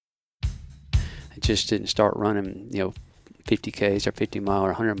I just didn't start running, 50Ks or 50-mile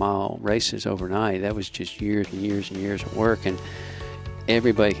or 100-mile races overnight. That was just years and years and years of work. And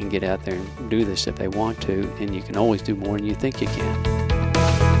everybody can get out there and do this if they want to, and you can always do more than you think you can.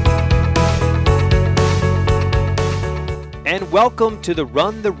 And welcome to the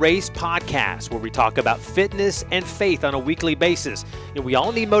Run the Race podcast, where we talk about fitness and faith on a weekly basis. And we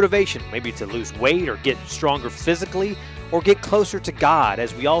all need motivation, maybe to lose weight or get stronger physically or get closer to God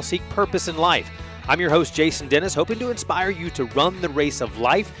as we all seek purpose in life. I'm your host, Jason Dennis, hoping to inspire you to run the race of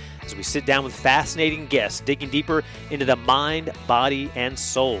life as we sit down with fascinating guests, digging deeper into the mind, body, and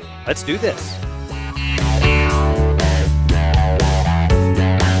soul. Let's do this.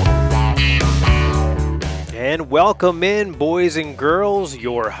 And welcome in, boys and girls.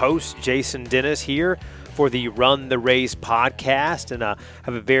 Your host, Jason Dennis, here for the Run the Race podcast. And I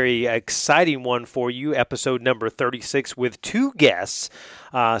have a very exciting one for you, episode number 36 with two guests.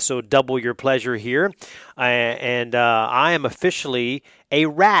 So double your pleasure here. And I am officially a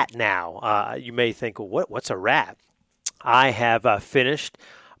rat now. You may think, well, what's a rat? I have finished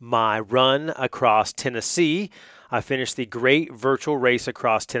my run across Tennessee. I finished the Great Virtual Race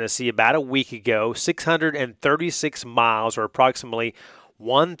Across Tennessee about a week ago, 636 miles, or approximately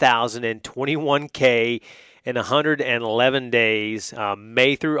 1,021K in 111 days,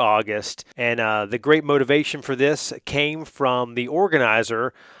 May through August. And the great motivation for this came from the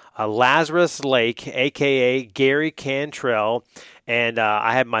organizer, Lazarus Lake, a.k.a. Gary Cantrell. And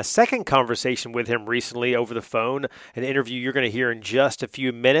I had my second conversation with him recently over the phone, an interview you're going to hear in just a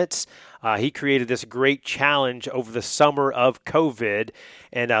few minutes. He created this great challenge over the summer of COVID,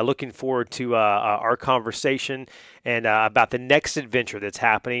 and looking forward to our conversation and about the next adventure that's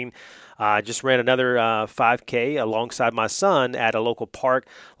happening. I just ran another 5K alongside my son at a local park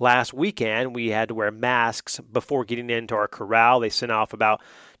last weekend. We had to wear masks before getting into our corral. They sent off about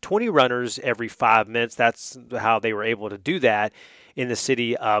 20 runners every 5 minutes. That's how they were able to do that in the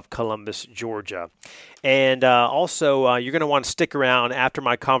city of Columbus, Georgia. And also, you're going to want to stick around after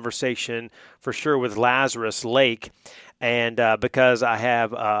my conversation for sure with Lazarus Lake. And because I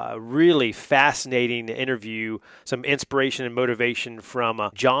have a really fascinating interview, some inspiration and motivation from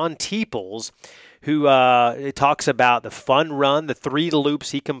John Teeples, who talks about the fun run, the 3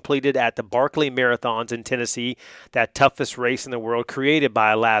 loops he completed at the Barkley Marathons in Tennessee, that toughest race in the world created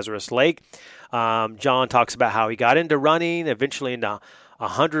by Lazarus Lake. John talks about how he got into running, eventually into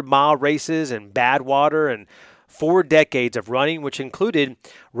 100-mile races in bad water, and 4 decades of running, which included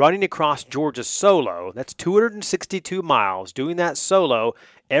running across Georgia solo. That's 262 miles, doing that solo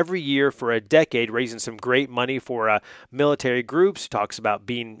every year for a decade, raising some great money for military groups. He talks about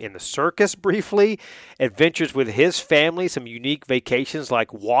being in the circus briefly, adventures with his family, some unique vacations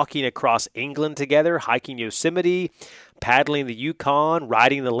like walking across England together, hiking Yosemite, paddling the Yukon,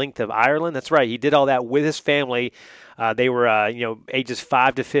 riding the length of Ireland. That's right, he did all that with his family. They were, ages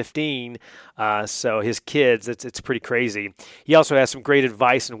 5 to 15, so his kids, it's pretty crazy. He also has some great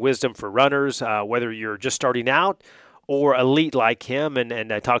advice and wisdom for runners, whether you're just starting out or elite like him,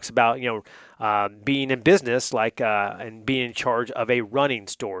 and talks about, being in business and being in charge of a running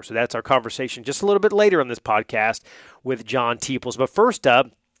store. So that's our conversation just a little bit later on this podcast with John Teeples. But first up,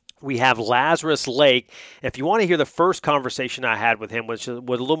 we have Lazarus Lake. If you want to hear the first conversation I had with him, which was a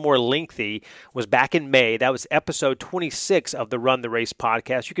little more lengthy, was back in May. That was episode 26 of the Run the Race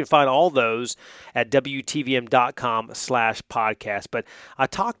podcast. You can find all those at WTVM.com/podcast. But I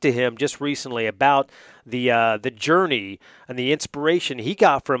talked to him just recently about the journey and the inspiration he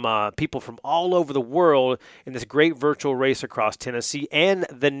got from people from all over the world in this great virtual race across Tennessee, and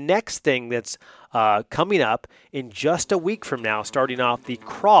the next thing that's coming up in just a week from now, starting off the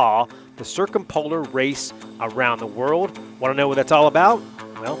CRAW, the Circumpolar Race Around the World. Want to know what that's all about?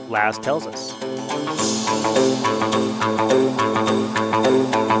 Well, Laz tells us.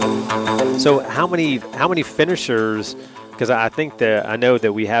 So how many finishers, because I know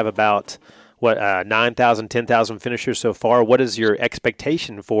that we have about 9,000, 10,000 finishers so far. What is your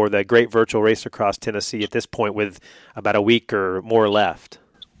expectation for the Great Virtual Race Across Tennessee at this point with about a week or more left?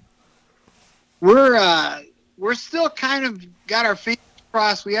 We're still kind of got our fingers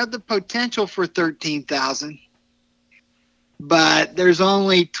crossed. We have the potential for 13,000, but there's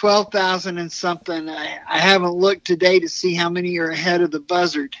only 12,000 and something. I haven't looked today to see how many are ahead of the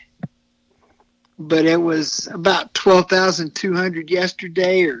Buzzard, but it was about 12,200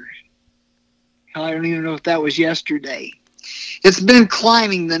 yesterday, or I don't even know if that was yesterday. It's been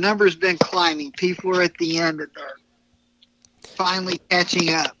climbing. The number's been climbing. People are at the end and they're finally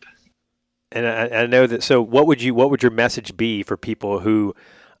catching up. And I know that. So, what would your message be for people who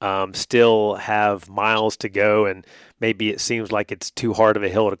still have miles to go and maybe it seems like it's too hard of a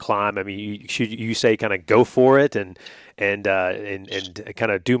hill to climb? I mean, should you say kind of go for it and kind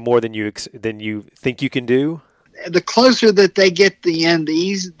of do more than you think you can do? The closer that they get to the end, the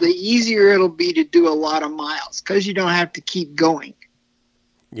easier it'll be to do a lot of miles because you don't have to keep going.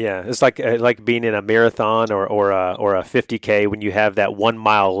 Yeah, it's like being in a marathon or a 50K when you have that 1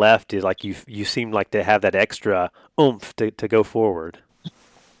 mile left. Is like you seem like to have that extra oomph to go forward.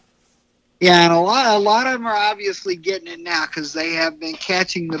 Yeah, and a lot of them are obviously getting it now because they have been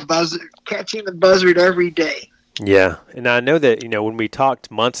catching the buzzard every day. Yeah, and I know that when we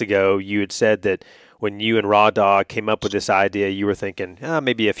talked months ago, you had said that when you and Raw Dog came up with this idea, you were thinking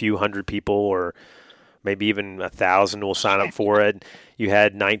maybe a few hundred people or maybe even 1,000 will sign up for it. You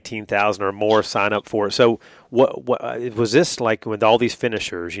had 19,000 or more sign up for it. So what was this like with all these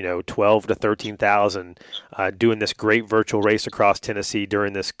finishers, 12 to 13,000 doing this great virtual race across Tennessee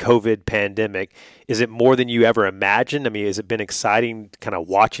during this COVID pandemic? Is it more than you ever imagined? I mean, has it been exciting kind of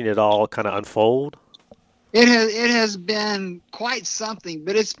watching it all kind of unfold? It has been quite something,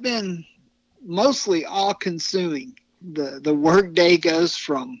 but it's been mostly all consuming. The work day goes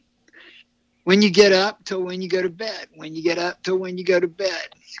from when you get up till when you go to bed. When you get up till when you go to bed.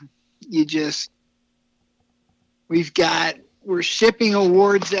 We're shipping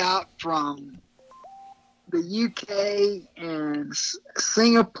awards out from the UK and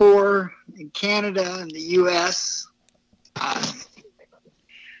Singapore and Canada and the US.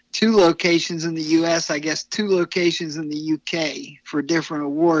 2 locations in the US, I guess 2 locations in the UK for different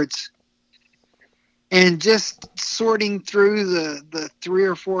awards. And just sorting through the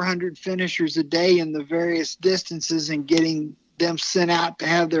 300 or 400 finishers a day in the various distances and getting them sent out to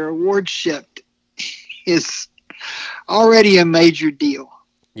have their awards shipped is already a major deal.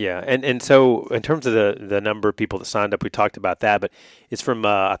 Yeah, and so in terms of the number of people that signed up, we talked about that, but it's from,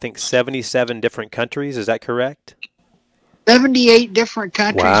 I think, 77 different countries. Is that correct? 78 different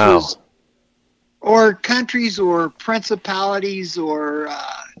countries. Wow. Or countries or principalities or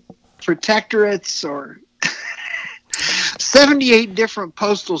protectorates or 78 different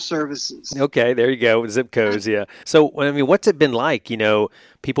postal services. Okay, there you go. Zip codes, yeah. So, I mean, what's it been like?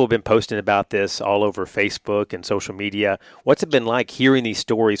 People have been posting about this all over Facebook and social media. What's it been like hearing these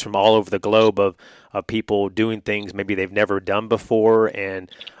stories from all over the globe of people doing things maybe they've never done before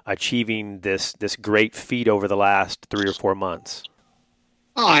and achieving this great feat over the last 3 or 4 months?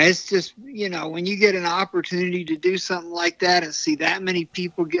 Oh, it's just, when you get an opportunity to do something like that and see that many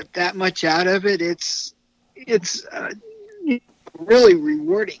people get that much out of it, it's really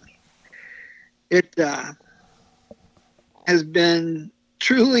rewarding. It has been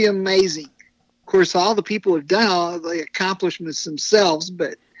truly amazing. Of course, all the people have done all the accomplishments themselves,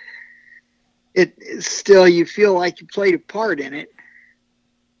 but it's still, you feel like you played a part in it.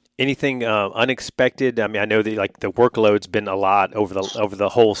 Anything unexpected? I mean, I know that like the workload's been a lot over the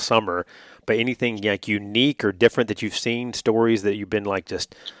whole summer, but anything like unique or different that you've seen, stories that you've been like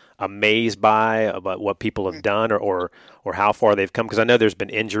just amazed by about what people have done or how far they've come? Because I know there's been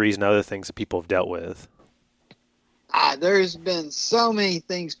injuries and other things that people have dealt with. There's been so many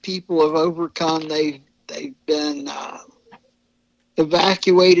things people have overcome. They've been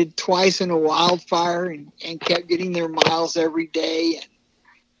evacuated twice in a wildfire and kept getting their miles every day. And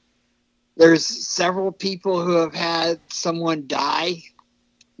there's several people who have had someone die.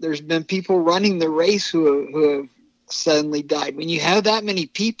 There's been people running the race who have suddenly died. When you have that many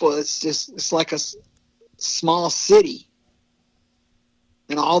people, it's like a small city.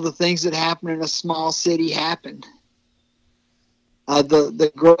 And all the things that happen in a small city happened.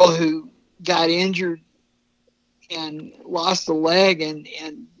 The girl who got injured and lost a leg and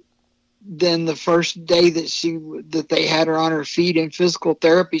then the first day that they had her on her feet in physical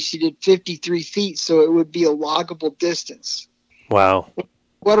therapy, she did 53 feet, so it would be a loggable distance. Wow.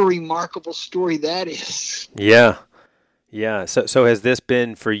 What a remarkable story that is. Yeah. Yeah. So has this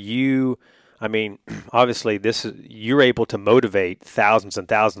been for you? I mean, obviously you're able to motivate thousands and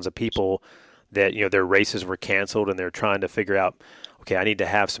thousands of people that, their races were canceled and they're trying to figure out, okay, I need to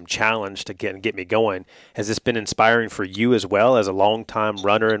have some challenge to get me going. Has this been inspiring for you as well as a longtime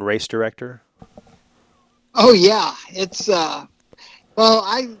runner and race director? Oh yeah. It's, I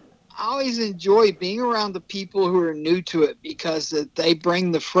always enjoy being around the people who are new to it because they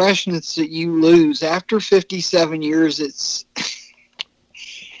bring the freshness that you lose. After 57 years, it's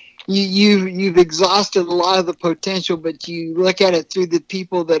you've exhausted a lot of the potential, but you look at it through the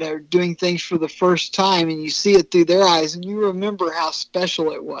people that are doing things for the first time and you see it through their eyes and you remember how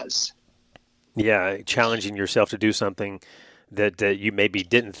special it was. Yeah, challenging yourself to do something that you maybe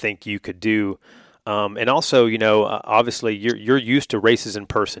didn't think you could do. And also, obviously you're used to races in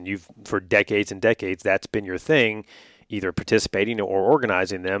person. For decades and decades, that's been your thing. either participating or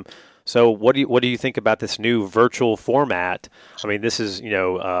organizing them. So what do you think about this new virtual format? I mean, this is in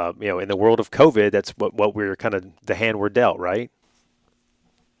the world of COVID, that's what we're kind of the hand we're dealt, right?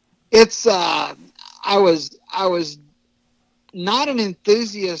 It's I was not an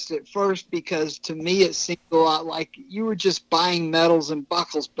enthusiast at first, because to me it seemed a lot like you were just buying medals and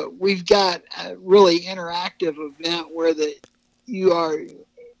buckles, but we've got a really interactive event where you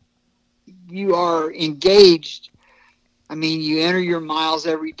are engaged. I mean, you enter your miles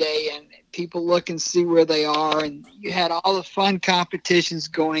every day and people look and see where they are, and you had all the fun competitions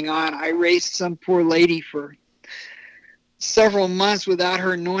going on. I raced some poor lady for several months without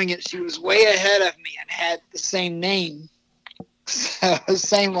her knowing it. She was way ahead of me and had the same name.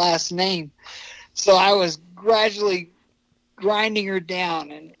 Same last name. So I was gradually grinding her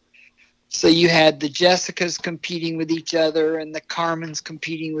down. And so you had the Jessicas competing with each other and the Carmens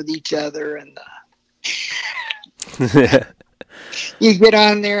competing with each other. And you get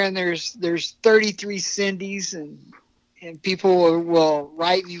on there and there's 33 Cindys, and people will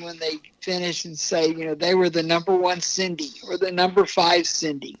write me when they finish and say, they were the number 1 Cindy or the number 5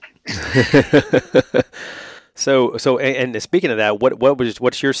 Cindy. So and speaking of that,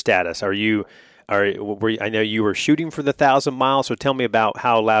 what's your status? I know you were shooting for the 1,000 miles, so tell me about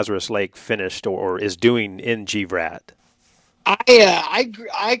how Lazarus Lake finished or is doing in GVRAT.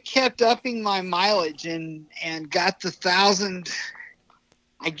 I kept upping my mileage and got the 1,000,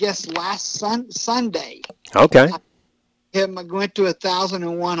 I guess, last Sunday. Okay. I went to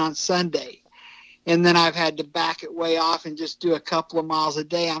 1,001 on Sunday, and then I've had to back it way off and just do a couple of miles a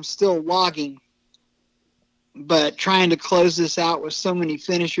day. I'm still logging, but trying to close this out with so many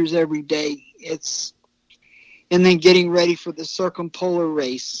finishers every day, and then getting ready for the circumpolar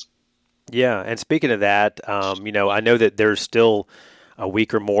race. Yeah, and speaking of that, I know that there's still a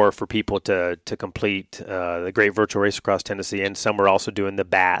week or more for people to complete the Great Virtual Race Across Tennessee, and some are also doing the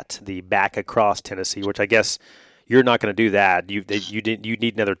Back Across Tennessee, which I guess you're not going to do that. You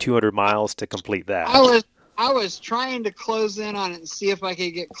need another 200 miles to complete that. I was trying to close in on it and see if I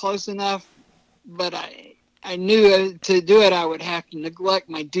could get close enough, but I knew to do it I would have to neglect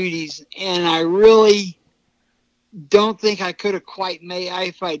my duties, and I really don't think I could have quite made.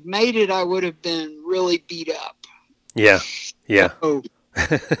 If I'd made it, I would have been really beat up. Yeah. So,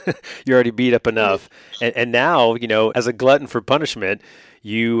 You're already beat up enough, and now as a glutton for punishment,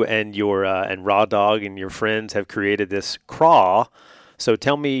 you and your and Raw Dog and your friends have created this craw. So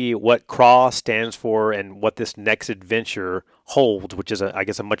tell me what craw stands for and what this next adventure holds, which is I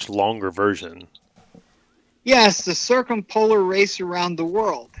guess a much longer version. Yes, the circumpolar race around the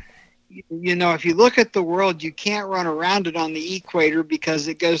world. If you look at the world, you can't run around it on the equator because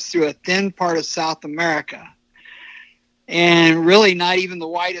it goes through a thin part of South America and really not even the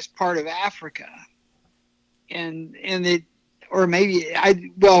widest part of Africa. And it, or maybe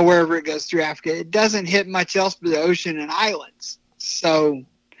wherever it goes through Africa, it doesn't hit much else but the ocean and islands. So,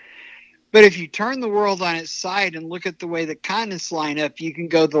 but if you turn the world on its side and look at the way the continents line up, you can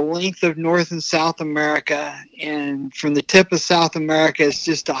go the length of North and South America, and from the tip of South America, it's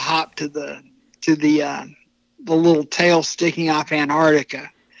just a hop to the little tail sticking off Antarctica,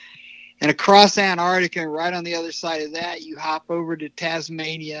 and across Antarctica, and right on the other side of that, you hop over to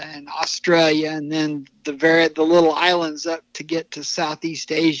Tasmania and Australia, and then the little islands up to get to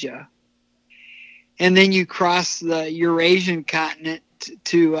Southeast Asia, and then you cross the Eurasian continent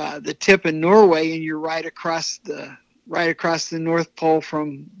to the tip of Norway, and you're right across the North Pole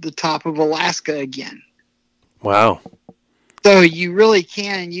from the top of Alaska again. Wow. So you really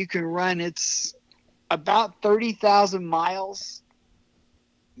you can run, it's about 30,000 miles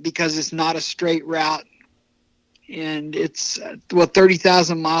because it's not a straight route, and it's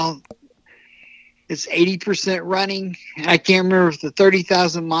 30,000 miles. It's 80% running. I can't remember if the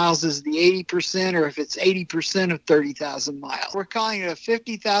 30,000 miles is the 80% or if it's 80% of 30,000 miles. We're calling it a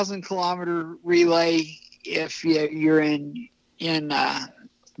 50,000 kilometer relay if you're in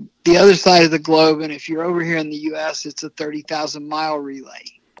the other side of the globe, and if you're over here in the U.S., it's a 30,000 mile relay.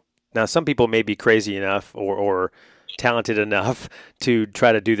 Now, some people may be crazy enough or talented enough to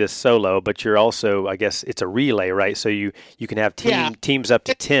try to do this solo, but you're also, I guess, it's a relay, right? So you can have teams up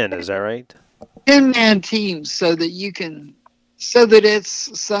to 10. Is that right? 10-man teams so that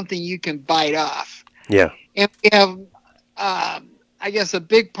it's something you can bite off. Yeah. And we have, I guess a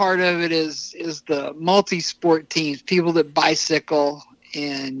big part of it is the multi-sport teams, people that bicycle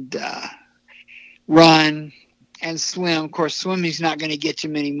and run and swim. Of course, swimming's not going to get you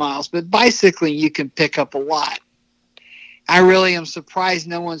many miles, but bicycling you can pick up a lot. I really am surprised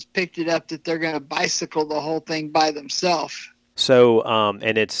no one's picked it up that they're going to bicycle the whole thing by themselves. So,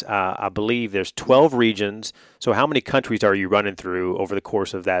 and it's, I believe there's 12 regions. So how many countries are you running through over the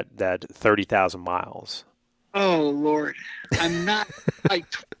course of that 30,000 miles? Oh Lord, I'm not like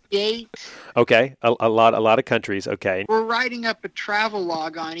 28. Okay. A lot of countries. Okay. We're writing up a travel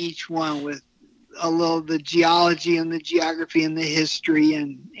log on each one with a little the geology and the geography and the history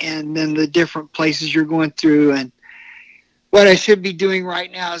and then the different places you're going through. And what I should be doing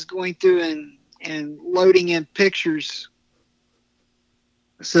right now is going through and loading in pictures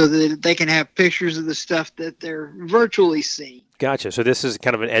so that they can have pictures of the stuff that they're virtually seeing. Gotcha. So this is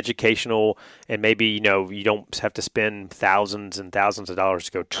kind of an educational, and maybe, you don't have to spend thousands and thousands of dollars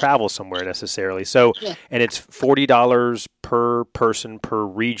to go travel somewhere necessarily. So, Yeah. and it's $40 per person per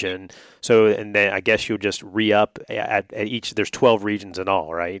region. So, and then I guess you'll just re-up at each, there's 12 regions in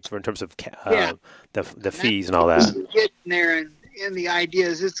all, right? In terms of Yeah. the fees and all that. Getting there and the idea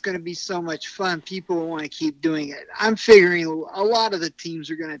is it's going to be so much fun. People will want to keep doing it. I'm figuring a lot of the teams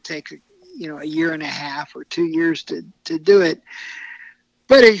are going to take a year and a half or 2 years to do it.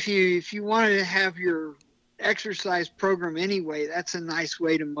 But if you wanted to have your exercise program anyway, that's a nice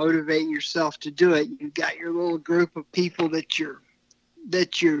way to motivate yourself to do it. You've got your little group of people that you're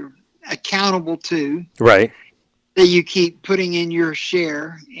accountable to, Right. that you keep putting in your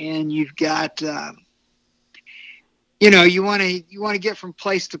share, and you've got you want to get from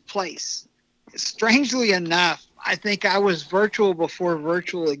place to place. Strangely enough, I think I was virtual before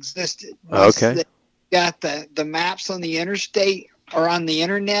virtual existed. Okay. They got the maps on the interstate or on the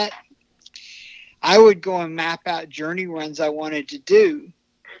internet. I would go and map out journey runs I wanted to do,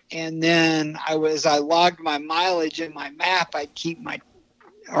 and then I logged my mileage in my map. I'd keep in my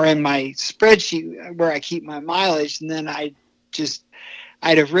spreadsheet where I keep my mileage, and then I'd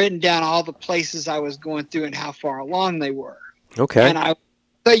have written down all the places I was going through and how far along they were. Okay. And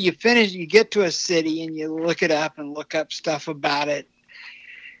so you get to a city and you look it up and look up stuff about it.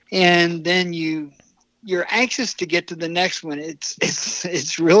 And then you're anxious to get to the next one.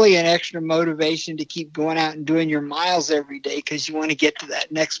 It's really an extra motivation to keep going out and doing your miles every day because you want to get to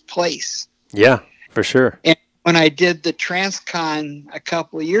that next place. Yeah, for sure. And when I did the Transcon a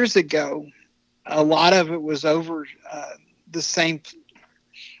couple of years ago, a lot of it was over the same.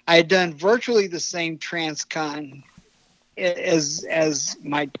 I had done virtually the same Transcon as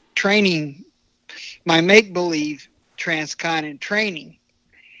my training, my make-believe Transcon and training.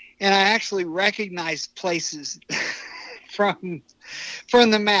 And I actually recognized places from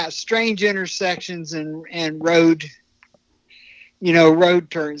the map, strange intersections and road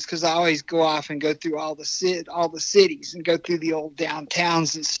turns, because I always go off and go through all the cities and go through the old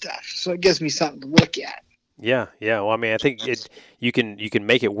downtowns and stuff. So it gives me something to look at. Yeah. Well, I mean, I think you can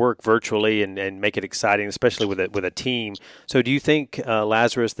make it work virtually and make it exciting, especially with a team. So, do you think,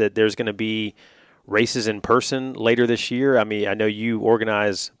 Lazarus, that there's going to be races in person later this year? I mean, I know you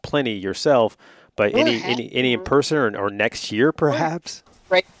organize plenty yourself, but any in person or next year, perhaps?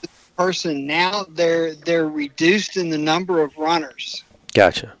 Races in person now, they're reduced in the number of runners.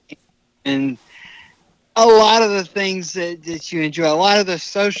 Gotcha. And a lot of the things that you enjoy, a lot of the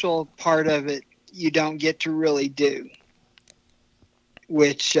social part of it, you don't get to really do,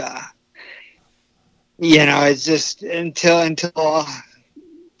 which it's just until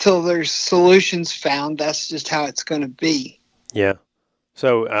there's solutions found, that's just how it's going to be. Yeah.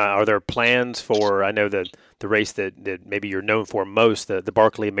 So are there plans for, I know that the race that maybe you're known for most, the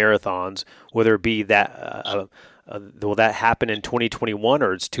Barkley Marathons, will there be that will that happen in 2021,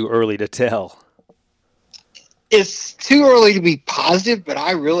 or it's too early to tell? It's too early to be positive, but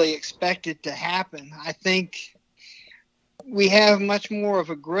I really expect it to happen. I think we have much more of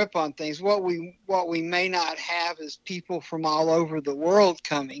a grip on things. What we may not have is people from all over the world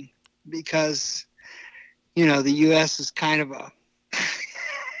coming, because the U.S. is kind of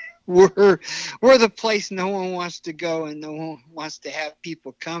we're the place no one wants to go and no one wants to have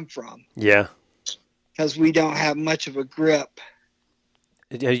people come from. Yeah, because we don't have much of a grip.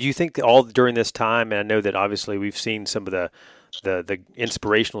 Do you think that all during this time, and I know that obviously we've seen some of the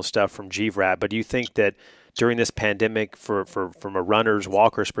inspirational stuff from GVRAT, but do you think that during this pandemic, from a runner's,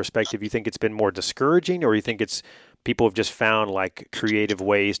 walker's perspective, you think it's been more discouraging, or you think it's people have just found like creative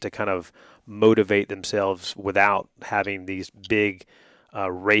ways to kind of motivate themselves without having these big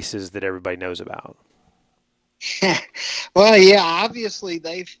races that everybody knows about? Well, yeah, obviously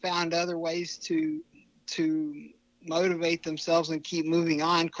they've found other ways to motivate themselves and keep moving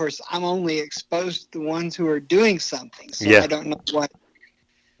on. Of course, I'm only exposed to the ones who are doing something, so yeah.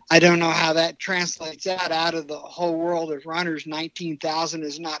 I don't know how that translates out of the whole world of runners. 19,000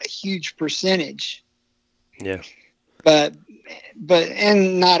 is not a huge percentage. Yeah, but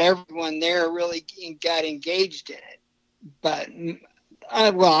and not everyone there really got engaged in it. but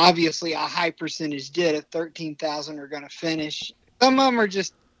well, obviously a high percentage did. At 13,000 are going to finish. Some of them are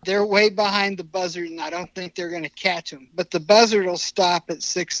just, they're way behind the buzzard, and I don't think they're going to catch them. But the buzzard will stop at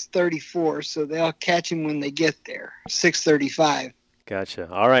 6:34, so they'll catch him when they get there, 6:35.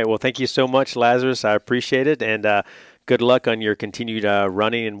 Gotcha. All right. Well, thank you so much, Lazarus. I appreciate it, and good luck on your continued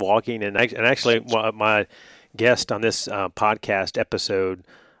running and walking. And actually, my guest on this podcast episode,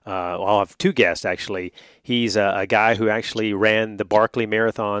 I'll have two guests, actually. He's a guy who actually ran the Barkley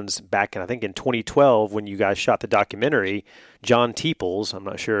Marathons back, I think, in 2012 when you guys shot the documentary, John Teeples. I'm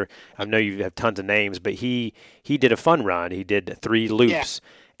not sure. I know you have tons of names, but he did a fun run. He did 3 loops. Yeah.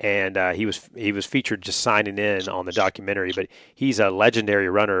 And he was featured just signing in on the documentary. But he's a legendary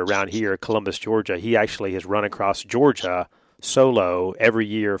runner around here, Columbus, Georgia. He actually has run across Georgia solo every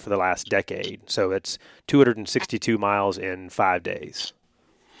year for the last decade. So it's 262 miles in 5 days.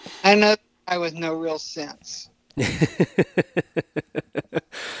 I know I with no real sense.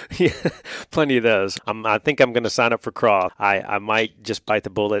 Yeah, plenty of those. I think I'm going to sign up for Cross. I might just bite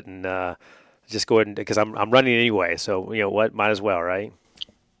the bullet and just go ahead and, because I'm running anyway. So you know what, might as well, right?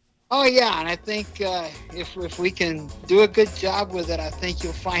 Oh yeah, and I think if we can do a good job with it, I think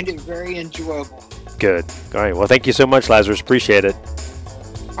you'll find it very enjoyable. Good. All right. Well, thank you so much, Lazarus. Appreciate it.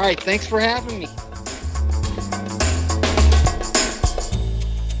 All right. Thanks for having me.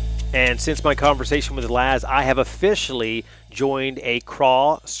 And since my conversation with Laz, I have officially joined a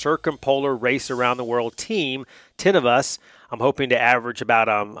crawl circumpolar race around the world team, 10 of us. I'm hoping to average about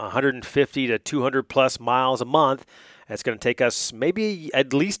 150 to 200 plus miles a month. It's going to take us maybe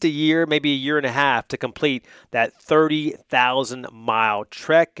at least a year, maybe a year and a half to complete that 30,000-mile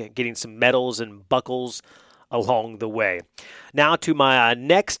trek, getting some medals and buckles along the way. Now to my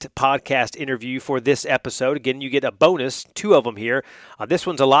next podcast interview for this episode. Again, you get a bonus, 2 of them here. This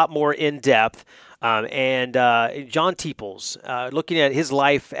one's a lot more in-depth. And John Teeples, looking at his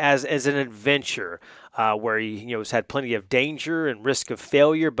life as an adventure, where he has had plenty of danger and risk of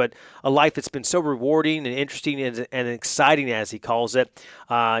failure, but a life that's been so rewarding and interesting and exciting, as he calls it.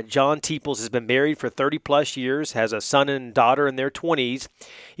 John Teeples has been married for 30 plus years, has a son and daughter in their 20s.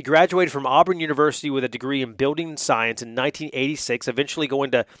 He graduated from Auburn University with a degree in building science in 1986, eventually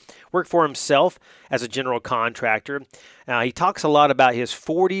going to work for himself as a general contractor. He talks a lot about his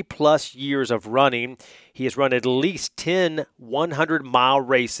 40 plus years of running. He has run at least 10 100-mile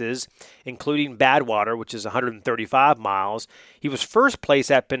races, including Badwater, which is 135 miles. He was first place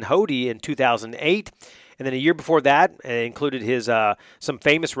at Pinhoti in 2008. And then a year before that, it included his some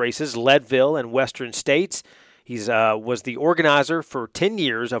famous races, Leadville and Western States. He was the organizer for 10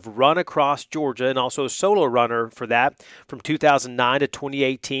 years of Run Across Georgia and also a solo runner for that from 2009 to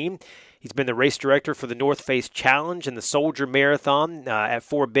 2018. He's been the race director for the North Face Challenge and the Soldier Marathon at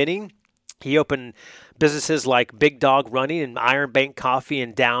Fort Benning. He opened businesses like Big Dog Running and Iron Bank Coffee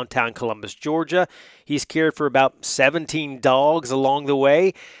in downtown Columbus, Georgia. He's cared for about 17 dogs along the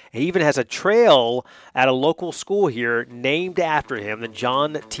way. He even has a trail at a local school here named after him, the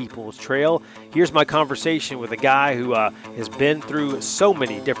John Teeples Trail. Here's my conversation with a guy who has been through so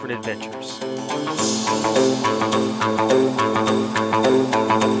many different adventures.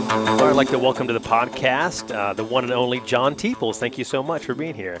 I'd like to welcome to the podcast the one and only John Teeples. Thank you so much for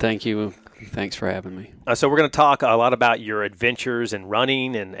being here. Thank you. Thanks for having me. So we're going to talk a lot about your adventures in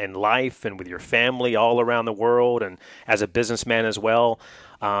running and life and with your family all around the world and as a businessman as well.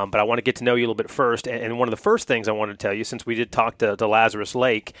 But I want to get to know you a little bit first. And one of the first things I wanted to tell you, since we did talk to Lazarus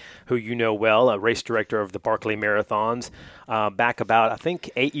Lake, who you know well, a race director of the Barkley Marathons, back about, I think,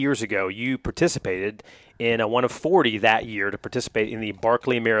 8 years ago, you participated in one of 40 that year to participate in the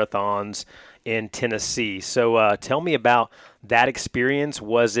Barkley Marathons in Tennessee. So tell me about that experience.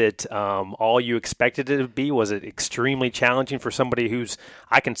 Was it all you expected it to be? Was it extremely challenging for somebody who's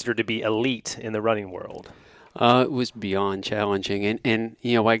I consider to be elite in the running world? It was beyond challenging, and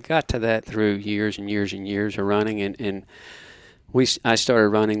I got to that through years and years and years of running, and I started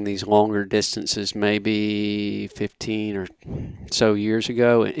running these longer distances maybe 15 or so years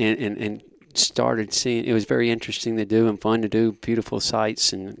ago, and started seeing it was very interesting to do and fun to do, beautiful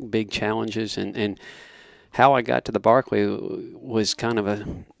sights and big challenges, and how I got to the Barkley was kind of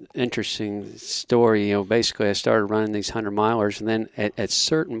an interesting story. Basically I started running these 100-milers, and then at a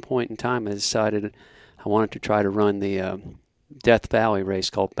certain point in time I decided I wanted to try to run the Death Valley race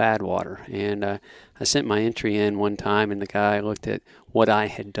called Badwater. And I sent my entry in one time, and the guy looked at what I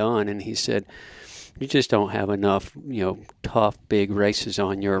had done, and he said, "You just don't have enough, tough, big races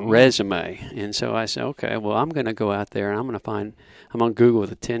on your resume." And so I said, okay, well, I'm going to go out there, and I'm going to Google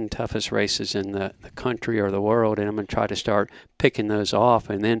the 10 toughest races in the country or the world, and I'm going to try to start picking those off.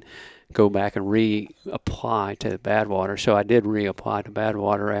 And then go back and reapply to the Badwater. So I did reapply to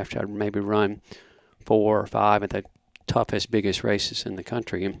Badwater after I'd maybe run 4 or 5 at the toughest, biggest races in the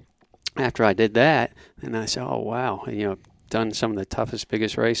country. And after I did that, and I said, oh, wow, done some of the toughest,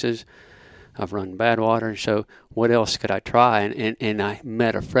 biggest races. I've run Badwater, so what else could I try? And I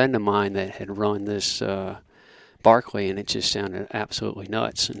met a friend of mine that had run this Barkley, and it just sounded absolutely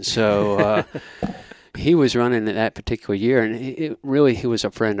nuts. And so he was running it that particular year, and he was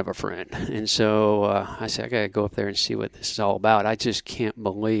a friend of a friend. And so I said, I got to go up there and see what this is all about. I just can't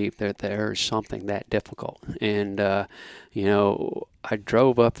believe that there's something that difficult. And, I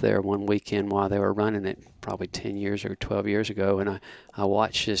drove up there one weekend while they were running it, probably 10 years or 12 years ago, and I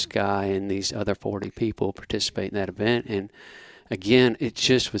watched this guy and these other 40 people participate in that event. And again, it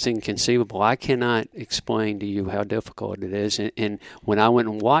just was inconceivable. I cannot explain to you how difficult it is. And when I went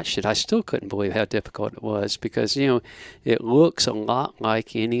and watched it, I still couldn't believe how difficult it was because, it looks a lot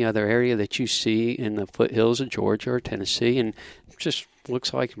like any other area that you see in the foothills of Georgia or Tennessee, and it just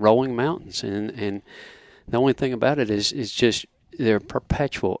looks like rolling mountains. And the only thing about it is just they're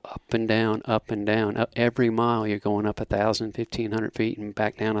perpetual up and down, up and down. Every mile you're going up 1,000, 1,500 feet and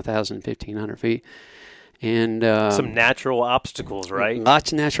back down 1,000, 1,500 feet. And some natural obstacles, right?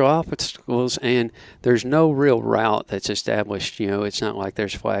 Lots of natural obstacles, and there's no real route that's established. It's not like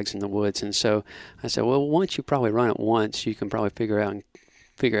there's flags in the woods. And so I said, well, once you probably run it once, you can probably figure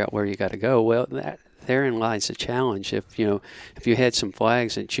out where you got to go. Well, therein lies the challenge. If you had some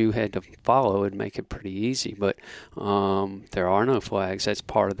flags that you had to follow, it'd make it pretty easy. But there are no flags. That's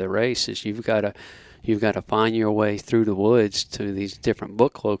part of the race. Is you've got to find your way through the woods to these different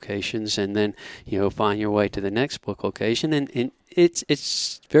book locations, and then find your way to the next book location. And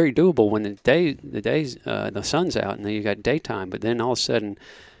it's very doable when the sun's out and then you got daytime. But then all of a sudden,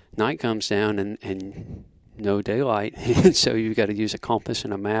 night comes down and no daylight, so you've got to use a compass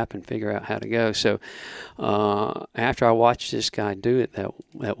and a map and figure out how to go. So after I watched this guy do it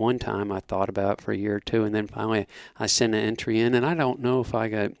that one time, I thought about it for a year or two, and then finally I sent an entry in, and I don't know if I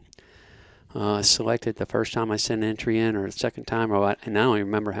got selected the first time I sent an entry in or the second time, and I don't even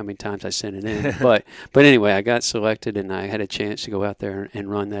remember how many times I sent it in. but anyway, I got selected, and I had a chance to go out there and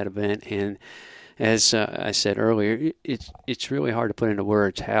run that event. And as I said earlier, it's really hard to put into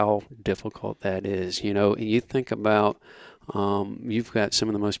words how difficult that is. You think about you've got some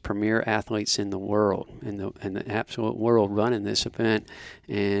of the most premier athletes in the world, in the absolute world, running this event,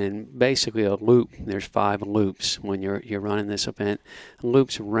 and basically a loop. There's 5 loops when you're running this event.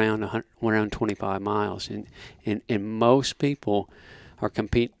 Loops around 25 miles, and most people are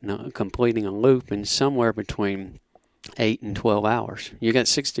completing a loop in somewhere between 8 and 12 hours. You got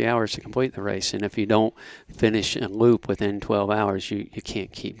 60 hours to complete the race, and if you don't finish a loop within 12 hours, you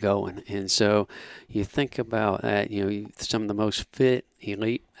can't keep going. And so you think about that, some of the most fit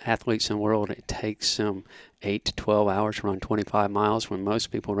elite athletes in the world, it takes them 8 to 12 hours to run 25 miles when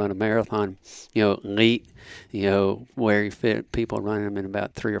most people run a marathon. Elite, where fit people running them in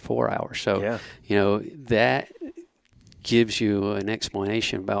about 3 or 4 hours. So, that gives you an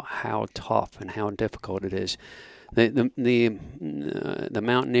explanation about how tough and how difficult it is. The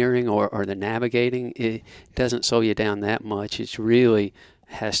mountaineering or the navigating, it doesn't slow you down that much. It's really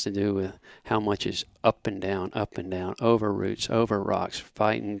has to do with how much is up and down, over roots, over rocks,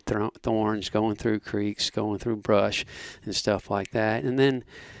 fighting thorns, going through creeks, going through brush and stuff like that. And then,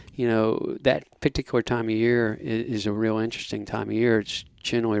 that particular time of year is a real interesting time of year. It's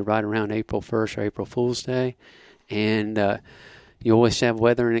generally right around April 1st or April Fool's Day. And you always have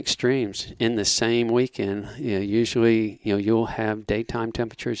weather and extremes in the same weekend. Usually, you'll have daytime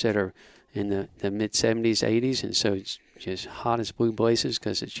temperatures that are in the mid-70s, 80s, and so it's just hot as blue blazes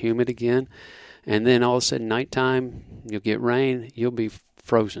because it's humid again. And then all of a sudden, nighttime, you'll get rain. You'll be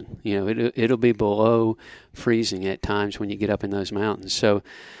frozen. It'll be below freezing at times when you get up in those mountains. So,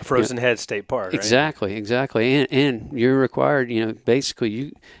 Frozen Head State Park. Right? Exactly. And you're required.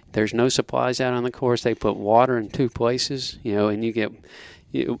 Basically, there's no supplies out on the course. They put water in 2 places. And you get.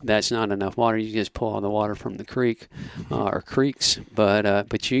 That's not enough water. You just pull all the water from the creek or creeks. But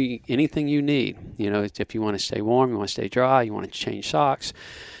anything you need. If you want to stay warm, you want to stay dry, you want to change socks.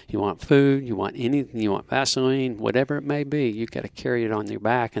 You want food, you want anything, you want Vaseline, whatever it may be, you've got to carry it on your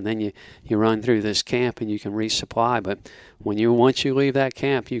back, and then you run through this camp and you can resupply. But once you leave that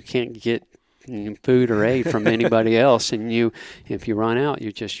camp, you can't get food or aid from anybody else, and if you run out,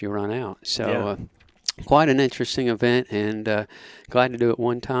 you run out. So quite an interesting event, and glad to do it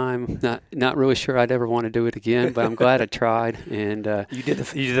one time. Not really sure I'd ever want to do it again, but I'm glad I tried. And you did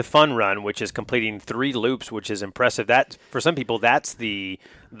the fun run, which is completing 3 loops, which is impressive. That for some people, that's the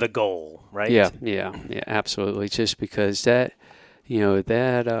goal, right? Yeah, absolutely. Just because that,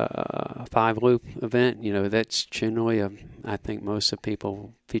 that 5-loop event, that's generally, I think most of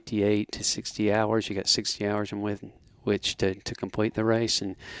people, 58 to 60 hours. You got 60 hours in which to complete the race.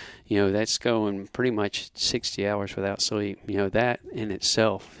 And, that's going pretty much 60 hours without sleep. That in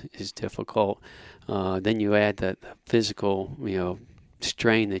itself is difficult. Then you add the physical,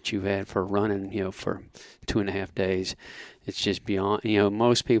 strain that you've had for running, for 2.5 days. It's just beyond,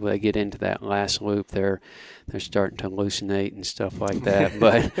 most people that get into that last loop, they're starting to hallucinate and stuff like that,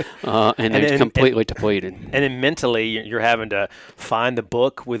 but and they're completely depleted. And then mentally, you're having to find the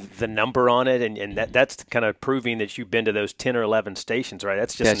book with the number on it, and that's kind of proving that you've been to those 10 or 11 stations, right?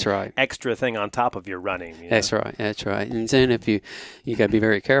 That's just an extra thing on top of your running. That's right. And then if you got to be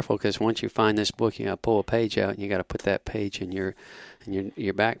very careful, because once you find this book, you got to pull a page out, and you got to put that page in your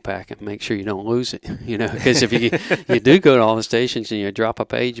backpack and make sure you don't lose it, because if you do go to all the stations and you drop a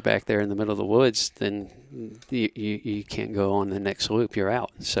page back there in the middle of the woods, then you can't go on the next loop. You're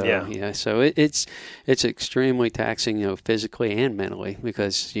out. So so it's extremely taxing, physically and mentally,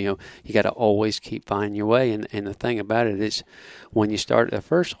 because you got to always keep finding your way. And the thing about it is, when you start the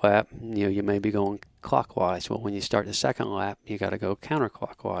first lap, you may be going clockwise. Well, when you start the second lap, you got to go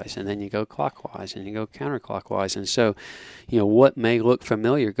counterclockwise, and then you go clockwise, and you go counterclockwise. And so, what may look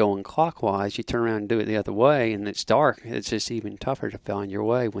familiar going clockwise, you turn around and do it the other way, and it's dark. It's just even tougher to find your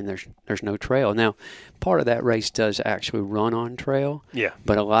way when there's no trail. Now, part of that race does actually run on trail,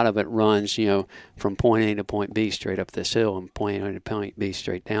 but a lot of it runs, from point A to point B straight up this hill, and point A to point B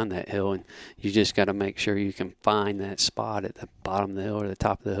straight down that hill, and you just got to make sure you can find that spot at the bottom of the hill or the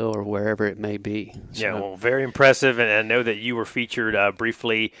top of the hill or wherever it may be. Yeah, well, very impressive, and I know that you were featured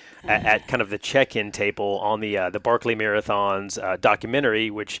briefly at kind of the check-in table on the Barkley Marathon's documentary,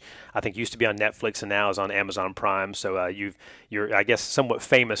 which I think used to be on Netflix and now is on Amazon Prime. So you're, I guess, somewhat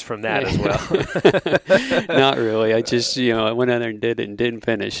famous from that as well. Not really. I just, I went out there and did it and didn't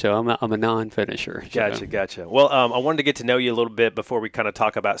finish, so I'm a non-finisher. Gotcha. Well, I wanted to get to know you a little bit before we kind of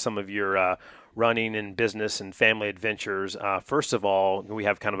talk about some of your running and business and family adventures. First of all, we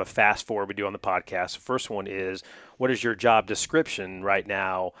have kind of a fast forward we do on the podcast. First one is, what is your job description right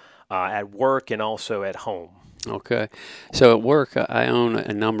now at work and also at home? Okay. So at work, I own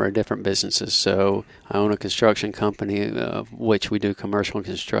a number of different businesses. So I own a construction company, which we do commercial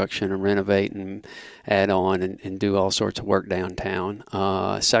construction and renovate and add on and do all sorts of work downtown.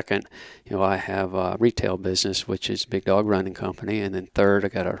 Second, I have a retail business, which is Big Dog Running Company. And then third, I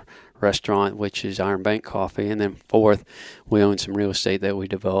got a restaurant, which is Iron Bank Coffee. And then fourth, we own some real estate that we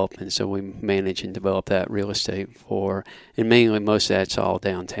develop, and so we manage and develop that real estate and mainly most of that's all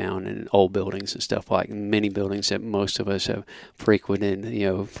downtown and old buildings and stuff, like many buildings that most of us have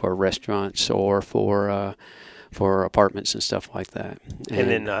frequented, for restaurants or for apartments and stuff like that. And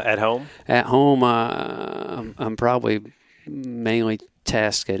then at home? At home, I'm probably mainly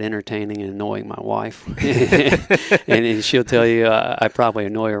tasked at entertaining and annoying my wife. and she'll tell you I probably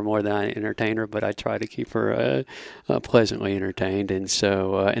annoy her more than I entertain her, but I try to keep her pleasantly entertained. And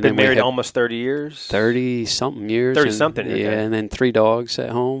so and been married almost 30 years? 30-something years. 30-something, yeah. Okay. And then 3 dogs at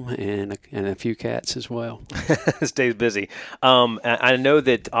home and a few cats as well. Stays busy. I know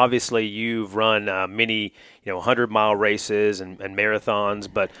that obviously you've run many 100-mile races and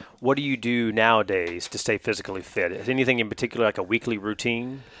marathons, but what do you do nowadays to stay physically fit? Is anything in particular, like a weekly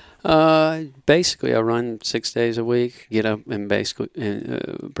routine? Basically, I run 6 days a week, get up and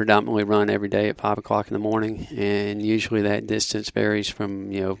predominantly run every day at 5 o'clock in the morning, and usually that distance varies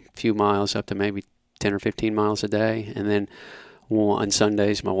from, a few miles up to maybe 10 or 15 miles a day. And then on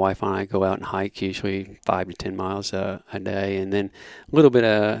Sundays, my wife and I go out and hike, usually 5 to 10 miles a day, and then a little bit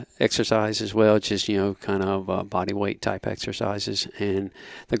of exercise as well, just, kind of body weight type exercises. And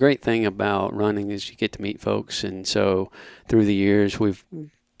the great thing about running is you get to meet folks, and so through the years, we've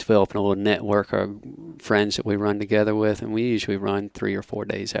developed a little network of friends that we run together with, and we usually run 3 or 4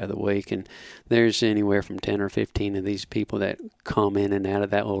 days out of the week, and there's anywhere from 10 or 15 of these people that come in and out of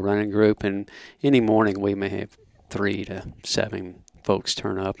that little running group, and any morning we may have 3 to 7 folks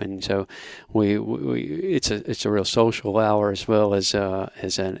turn up, and so it's a real social hour as well as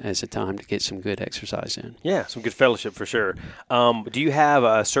a time to get some good exercise in. Yeah, some good fellowship for sure. Do you have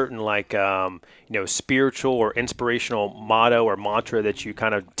a certain spiritual or inspirational motto or mantra that you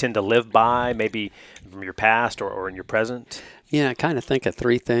kind of tend to live by, maybe from your past or in your present? Yeah, I kind of think of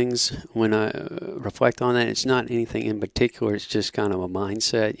 3 things when I reflect on that. It's not anything in particular. It's just kind of a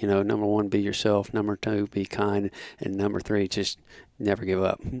mindset. Number 1, be yourself. Number 2, be kind. And number 3, just never give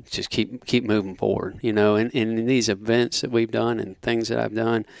up. Just keep moving forward, and in these events that we've done and things that I've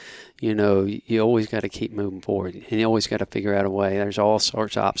done, you always got to keep moving forward, and you always got to figure out a way. There's all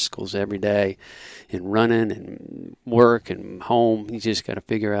sorts of obstacles every day in running and work and home. You just got to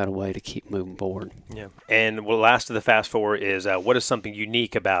figure out a way to keep moving forward. Yeah. And well, last of the fast forward is what is something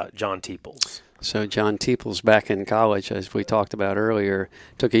unique about John Teeples? So John Teeples, back in college, as we talked about earlier,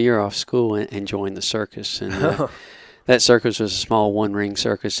 took a year off school and joined the circus. And that circus was a small one-ring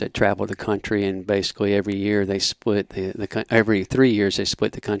circus that traveled the country, and basically every year they split every 3 years they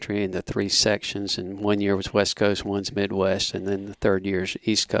split the country into 3 sections, and 1 year was West Coast, one's Midwest, and then the third year is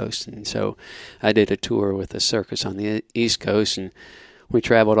East Coast. And so I did a tour with the circus on the East Coast, and we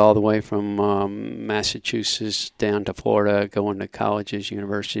traveled all the way from Massachusetts down to Florida, going to colleges,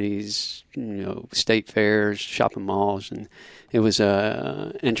 universities, state fairs, shopping malls, and it was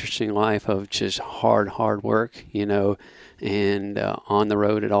a interesting life of just hard work, and on the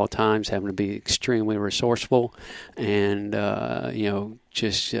road at all times, having to be extremely resourceful, and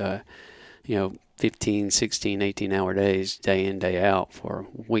 15, 16, 18-hour days, day in, day out for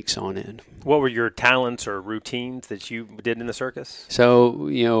weeks on end. What were your talents or routines that you did in the circus? So,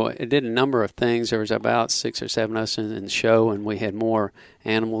 I did a number of things. There was about 6 or 7 of us in the show, and we had more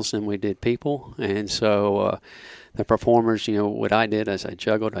animals than we did people. And so the performers, what I did is I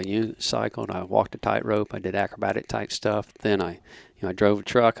juggled, I unicycled, I walked a tightrope, I did acrobatic type stuff. Then I drove a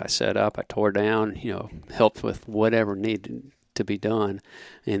truck, I set up, I tore down, helped with whatever needed to be done.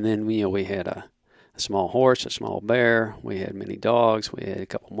 And then, we had a small horse, a small bear. We had many dogs. We had a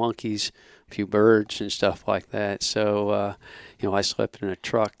couple monkeys, a few birds, and stuff like that. So, I slept in a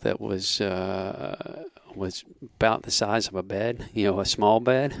truck that was about the size of a bed. A small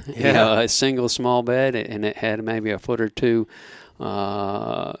bed. Yeah. A single small bed, and it had maybe a foot or two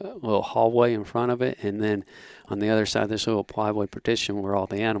little hallway in front of it, and then on the other side, this little plywood partition were all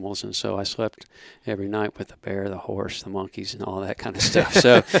the animals, and so I slept every night with the bear, the horse, the monkeys, and all that kind of stuff.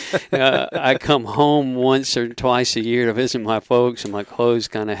 So I come home once or twice a year to visit my folks, and my clothes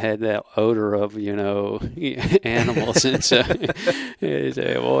kind of had that odor of, animals. And so,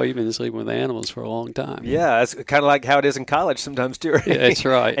 well, you've been sleeping with animals for a long time. Yeah, it's kind of like how it is in college sometimes, too. Right? Yeah, that's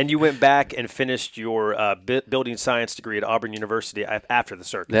right. And you went back and finished your building science degree at Auburn University after the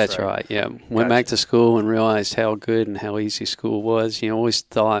circus. That's right, yeah. Went back to school and realized how good and how easy school was. Always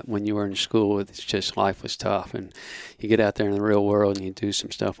thought when you were in school, it's just life was tough. And you get out there in the real world and you do some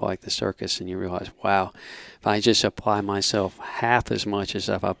stuff like the circus and you realize, wow, if I just apply myself half as much as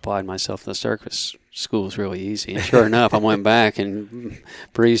if I applied myself to the circus, school is really easy. And sure enough, I went back and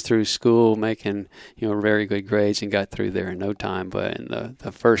breezed through school, making very good grades, and got through there in no time. But in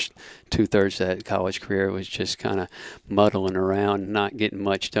the first 2/3 of that college career was just kind of muddling around, not getting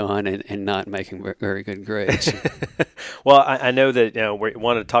much done, and not making very good grades. Well, I know that we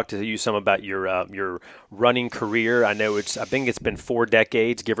wanted to talk to you some about your running career. I think it's been 4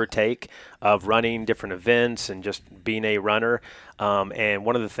 decades, give or take, of running different events and just being a runner. And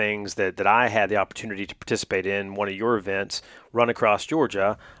one of the things that I had the opportunity to participate in, one of your events, Run Across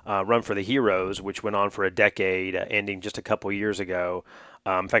Georgia, Run for the Heroes, which went on for a decade, ending just a couple years ago.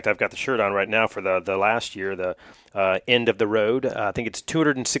 In fact, I've got the shirt on right now for the last year, the end of the road. I think it's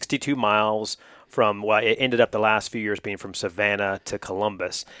 262 miles from, it ended up the last few years being from Savannah to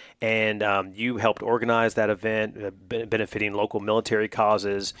Columbus. And you helped organize that event, benefiting local military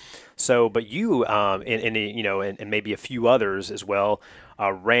causes. So, but you, and maybe a few others as well,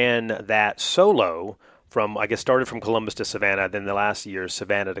 ran that solo started from Columbus to Savannah, then the last year,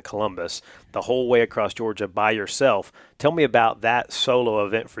 Savannah to Columbus, the whole way across Georgia by yourself. Tell me about that solo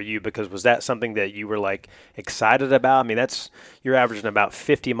event for you, because was that something that you were excited about? I mean, you're averaging about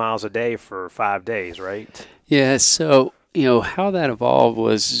 50 miles a day for 5 days, right? Yeah. So, how that evolved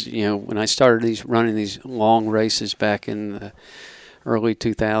was, when I started running these long races back in the early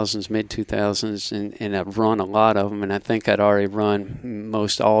 2000s, mid 2000s, and I've run a lot of them, and I think I'd already run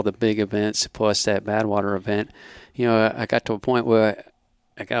most all the big events plus that Badwater event. I got to a point where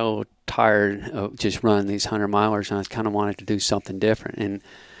I got a little tired of just running these 100-milers, and I kind of wanted to do something different. And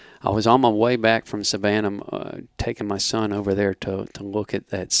I was on my way back from Savannah, taking my son over there to look at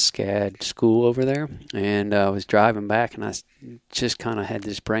that SCAD school over there, and I was driving back, and I just kind of had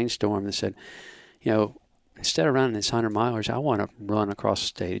this brainstorm that said, instead of running these 100-milers, I want to run across the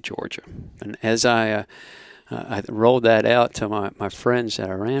state of Georgia. And as I rolled that out to my friends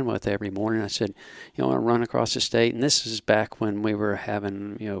that I ran with every morning, I said, I want to run across the state. And this is back when we were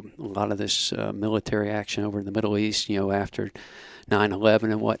having, a lot of this military action over in the Middle East, after 9/11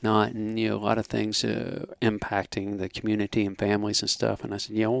 and whatnot, and a lot of things impacting the community and families and stuff. And I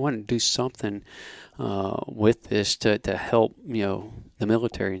said, I want to do something with this to help the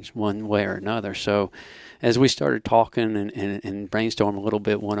military in one way or another. So as we started talking and brainstorming a little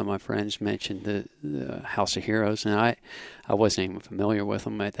bit, one of my friends mentioned the House of Heroes, and I wasn't even familiar with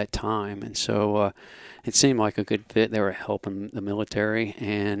them at that time, and so it seemed like a good fit. They were helping the military,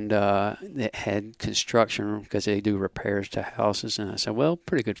 and it had construction because they do repairs to houses, and I said, well,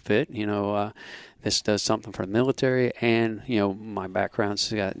 pretty good fit. This does something for the military, and my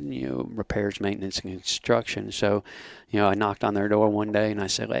background's got repairs, maintenance, and construction. So I knocked on their door one day and I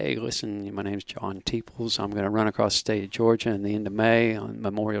said, hey, listen, my name's John Teeples. I'm going to run across the state of Georgia in the end of May on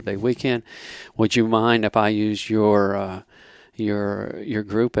Memorial Day weekend. Would you mind if I use your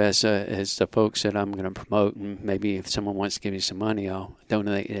group as the folks that I'm going to promote, and maybe if someone wants to give you some money, I'll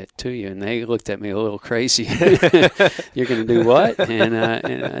donate it to you? And they looked at me a little crazy. You're going to do what? And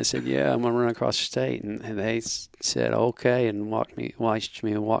I said, yeah, I'm going to run across the state. And they said, okay, and watched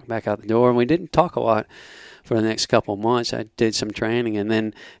me walk back out the door. And we didn't talk a lot for the next couple of months. I did some training, and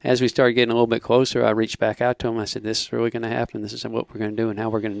then as we started getting a little bit closer, I reached back out to them. I said, this is really going to happen. This is what we're going to do and how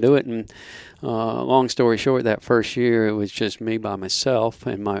we're going to do it. And long story short, that first year, it was just me by myself,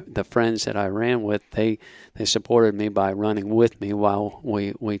 and the friends that I ran with, they supported me by running with me while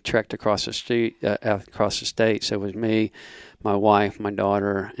we trekked across the state. So it was me, my wife, my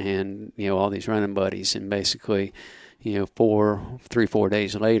daughter, and all these running buddies, and basically 4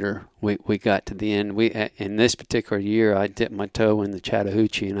 days later, we got to the end. In this particular year, I dipped my toe in the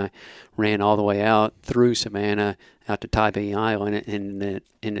Chattahoochee, and I ran all the way out through Savannah, out to Tybee Island, and then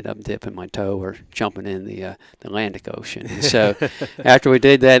ended up dipping my toe or jumping in the Atlantic Ocean. So after we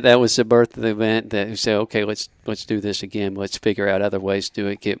did that, that was the birth of the event. That we said, okay, let's do this again. Let's figure out other ways to do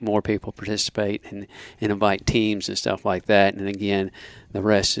it, get more people participate, and invite teams and stuff like that. And again, the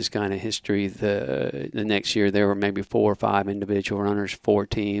rest is kind of history. The next year there were maybe 4 or 5 individual runners, 4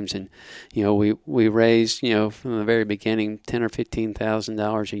 teams, and we raised from the very beginning $10,000 or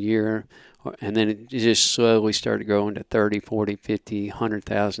 $15,000 a year, and then it just slowly started growing to 30, 40, 50,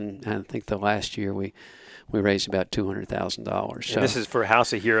 100,000. I think the last year we raised about $200,000. So this is for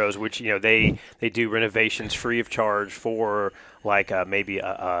House of Heroes, which they do renovations free of charge for maybe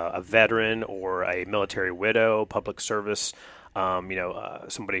a veteran or a military widow, public service.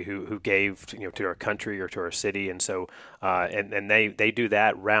 Somebody who gave to our country or to our city, and so and they do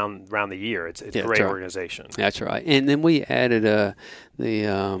that round the year. It's a great organization. That's right. And then we added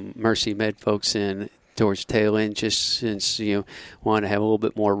the Mercy Med folks in towards the tail end, just since want to have a little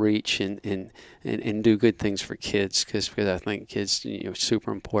bit more reach and do good things for kids, because I think kids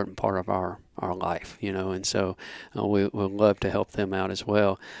super important part of our life, and so we would love to help them out as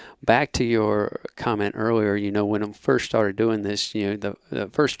well. Back to your comment earlier, when I first started doing this, the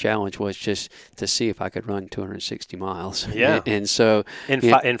first challenge was just to see if I could run 260 miles. Yeah. And so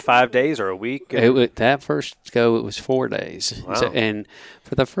in 5 days or a week? That first go, it was 4 days. Wow. So, and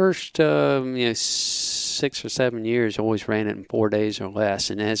for the first 6 or 7 years, I always ran it in 4 days or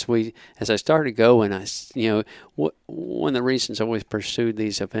less. And as I started going, one of the reasons I always pursued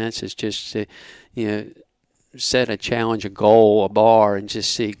these events is just to set a challenge, a goal, a bar, and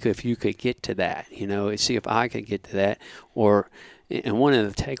just see if you could get to that. See if I could get to that. And one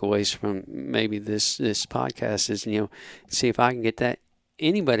of the takeaways from maybe this podcast is see if I can get that.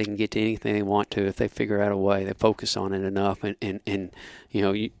 Anybody can get to anything they want to if they figure out a way. They focus on it enough, and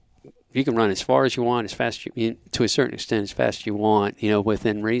you can run as far as you want, as fast to a certain extent, as fast as you want,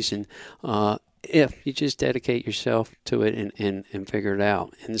 within reason, if you just dedicate yourself to it and figure it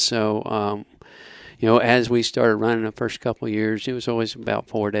out. And so, as we started running the first couple of years, it was always about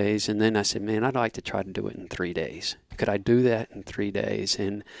 4 days. And then I said, man, I'd like to try to do it in 3 days. Could I do that in 3 days?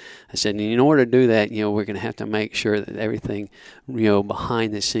 And I said, in order to do that, we're going to have to make sure that everything,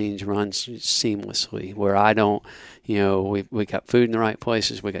 behind the scenes runs seamlessly, where I don't, we got food in the right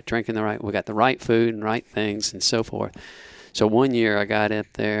places, we got we got the right food and right things and so forth. So one year I got up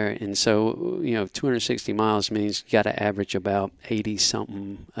there, and so, 260 miles means you got to average about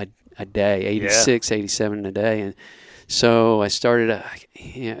 80-something a day, 86, 87 a day. And so I started,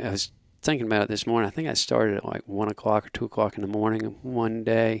 I was thinking about it this morning. I think I started at like 1 o'clock or 2 o'clock in the morning one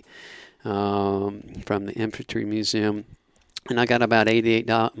day from the Infantry Museum. And I got about 88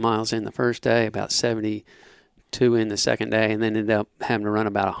 miles in the first day, about 72 in the second day, and then ended up having to run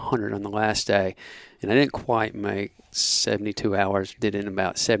about 100 on the last day. and I didn't quite make 72 hours. Did it in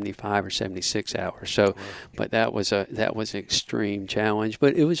about 75 or 76 hours. So, but that was an extreme challenge.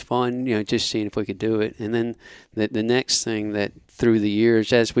 But it was fun, just seeing if we could do it. And then the next thing that through the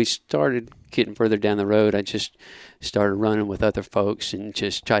years, as we started getting further down the road, I just started running with other folks and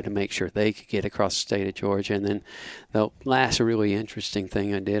just tried to make sure they could get across the state of Georgia. And then the last really interesting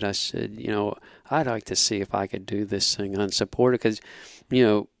thing I did, I said, I'd like to see if I could do this thing unsupported, because,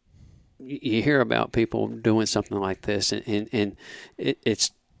 you hear about people doing something like this, and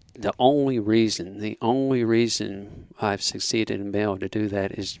it's the only reason I've succeeded and been able to do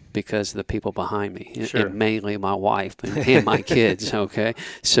that is because of the people behind me, Sure. and mainly my wife and my kids. Okay,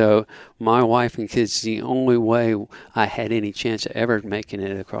 so my wife and kids, the only way I had any chance of ever making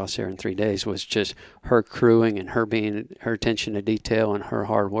it across there in 3 days was just her crewing and her attention to detail and her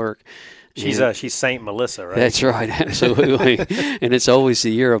hard work. She's Saint Melissa, right? That's right, absolutely. And it's always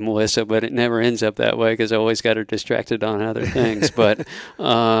the year of Melissa, but it never ends up that way because I always got her distracted on other things. But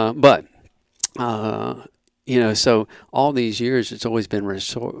so all these years it's always been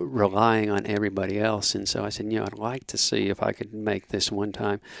relying on everybody else. And so I said, I'd like to see if I could make this one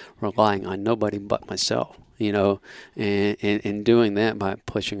time relying on nobody but myself, and doing that by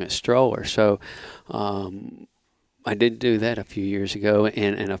pushing a stroller. So I did do that a few years ago,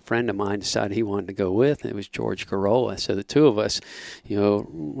 and a friend of mine decided he wanted to go with, and it was George Garola. So the two of us,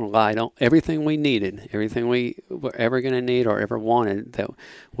 relied on everything we needed, everything we were ever going to need or ever wanted, that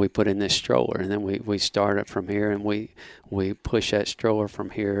we put in this stroller. And then we started from here, and we push that stroller from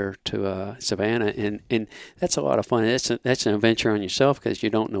here to Savannah, and that's a lot of fun. That's an adventure on yourself, because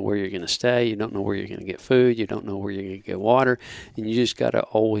you don't know where you're going to stay, you don't know where you're going to get food, you don't know where you're going to get water, and you just got to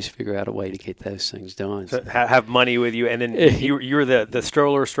always figure out a way to get those things done. So have money with you, and then you're the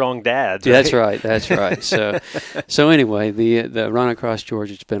stroller strong dads. Right? That's right. So anyway, the run across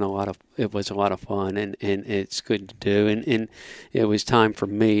Georgia, it was a lot of fun, and it's good to do, and it was time for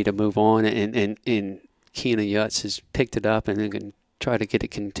me to move on, and Keena Yutz has picked it up and can try to get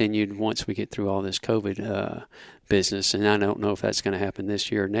it continued once we get through all this COVID business. And I don't know if that's going to happen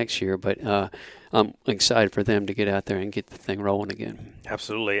this year or next year, but I'm excited for them to get out there and get the thing rolling again.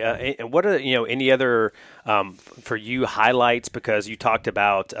 Absolutely. And what are any other for you highlights? Because you talked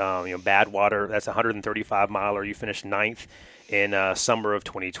about Badwater. That's a 135 miler. You finished 9th in summer of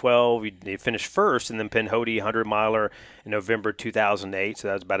 2012. You finished first, and then Pinhoti 100 miler in November 2008. So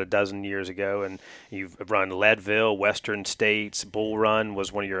that was about a dozen years ago. And you've run Leadville, Western States. Bull Run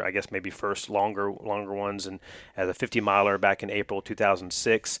was one of your, I guess, maybe first longer ones, and as a 50 miler back in April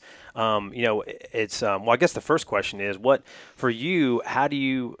 2006. It's I guess the first question is, what for you? How do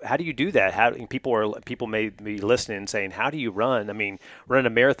you do that? People may be listening and saying, how do you run? I mean, running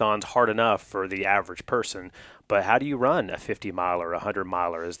a marathon's hard enough for the average person, but how do you run a 50 miler, a 100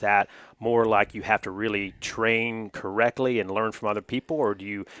 miler? Is that more like you have to really train correctly and learn from other people, or do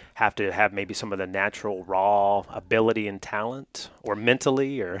you have to have maybe some of the natural raw ability and talent, or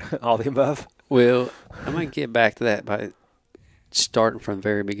mentally, or all the above? Well, I'm going to get back to that by starting from the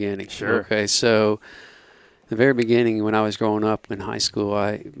very beginning. Sure. Okay, so the very beginning, when I was growing up in high school,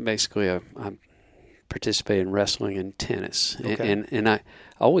 I participated in wrestling and tennis. Okay. And I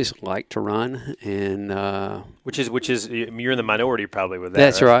always liked to run, and which is you're in the minority probably with that.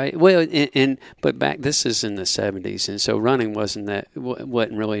 That's right. Well, but this is in the 70s, and so running wasn't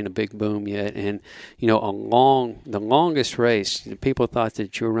really in a big boom yet. And the longest race, people thought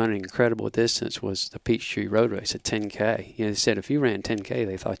that you were running incredible distance, was the Peachtree Road Race at 10K. They said if you ran 10K,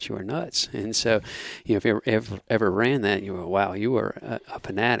 they thought you were nuts. And so, if you ever ran that, you were a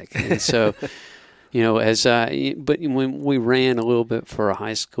fanatic. And so. But when we ran a little bit for a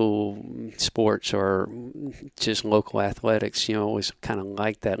high school sports or just local athletics, it was kind of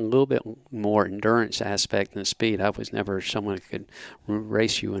like that, a little bit more endurance aspect than speed. I was never someone who could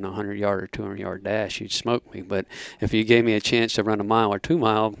race you in a 100-yard or 200-yard dash. You'd smoke me. But if you gave me a chance to run a mile or 2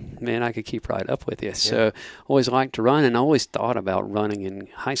 mile, man, I could keep right up with you. Yeah. So I always liked to run, and I always thought about running in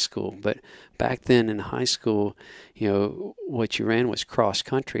high school. But back then in high school, what you ran was cross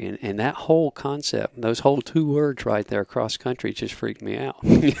country, and that whole concept, those whole 2 words right there, cross country, just freaked me out.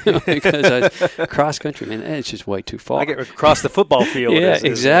 Because cross country, man, it's just way too far. I get across the football field. Yeah,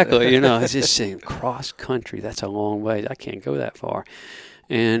 exactly. I was just saying cross country. That's a long way. I can't go that far.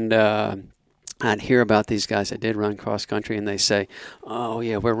 And I'd hear about these guys that did run cross country, and they say, "Oh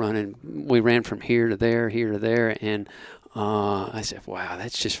yeah, we ran from here to there, and I said, wow,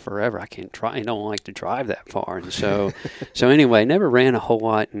 that's just forever. I can't try. I don't like to drive that far. And so, anyway, I never ran a whole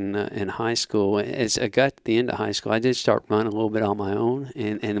lot in high school. As I got to the end of high school, I did start running a little bit on my own.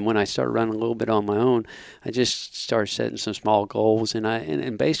 And when I started running a little bit on my own, I just started setting some small goals.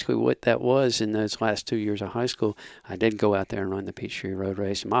 And basically what that was in those last 2 years of high school, I did go out there and run the Peachtree Road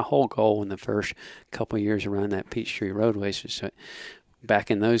Race. And my whole goal in the first couple of years around that Peachtree Road Race was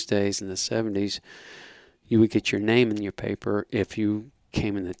back in those days in the 70s, you would get your name in your paper if you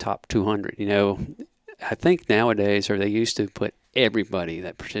came in the top 200. I think nowadays, or they used to put everybody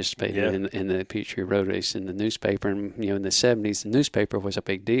that participated in the Peachtree Road Race in the newspaper. And, in the 70s, the newspaper was a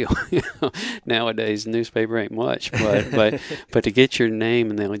big deal. Nowadays, the newspaper ain't much. But to get your name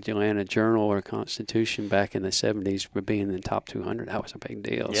in the Atlanta Journal or Constitution back in the 70s for being in the top 200, that was a big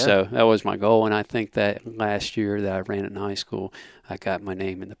deal. Yeah. So that was my goal. And I think that last year that I ran it in high school, I got my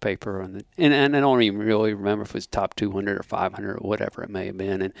name in the paper. And I don't even really remember if it was top 200 or 500 or whatever it may have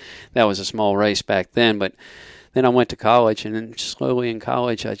been. And that was a small race back then. But then I went to college, and then slowly in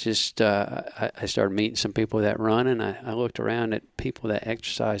college, I just I started meeting some people that run, and I looked around at people that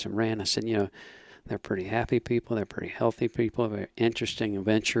exercise and ran. I said, they're pretty happy people, they're pretty healthy people, very interesting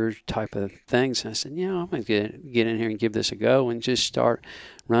adventure type of things. And I said, I'm going to get in here and give this a go and just start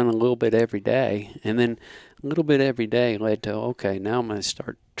running a little bit every day. And then a little bit every day led to, okay, now I'm going to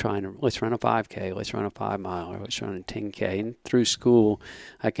start let's run a 5K, let's run a 5 mile, or let's run a 10K. And through school,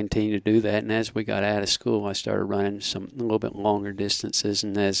 I continued to do that. And as we got out of school, I started running a little bit longer distances.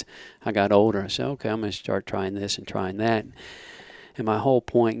 And as I got older, I said, okay, I'm going to start trying this and trying that. And my whole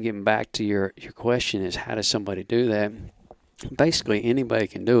point, getting back to your question, is how does somebody do that? Basically, anybody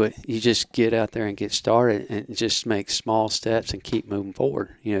can do it. You just get out there and get started and just make small steps and keep moving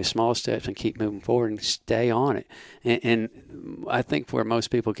forward. Small steps and keep moving forward and stay on it. And I think where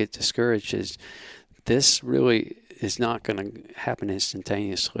most people get discouraged is this really is not going to happen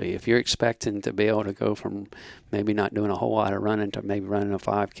instantaneously. If you're expecting to be able to go from maybe not doing a whole lot of running to maybe running a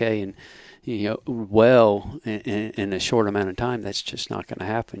 5K and in a short amount of time, that's just not going to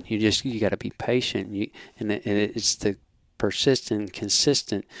happen. You got to be patient. And it's the persistent,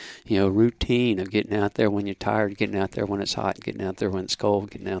 consistent, routine of getting out there when you're tired, getting out there when it's hot, getting out there when it's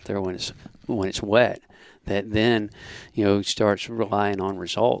cold, getting out there when it's wet. That then, starts relying on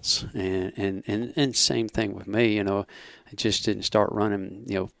results. And same thing with me. I just didn't start running,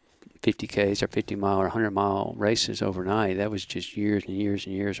 50 Ks or 50 mile or 100 mile races overnight. That was just years and years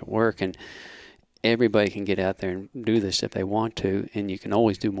and years of work. And everybody can get out there and do this if they want to, and you can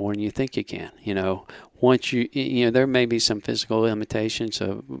always do more than you think you can. Once there may be some physical limitations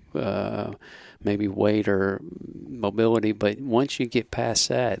of maybe weight or mobility, but once you get past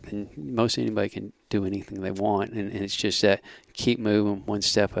that, then most anybody can do anything they want, and it's just that keep moving one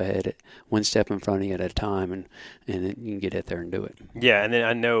step ahead, one step in front of you at a time, and then you can get out there and do it. Yeah, and then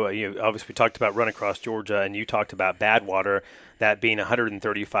I know obviously we talked about Run Across Georgia, and you talked about Badwater, that being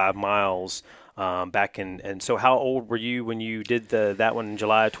 135 miles. Back in, and so how old were you when you did that one in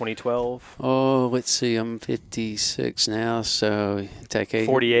July of 2012? Oh, let's see, I'm 56 now, so take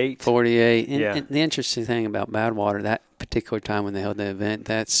 48. 48. And the interesting thing about Badwater, that particular time when they held the event,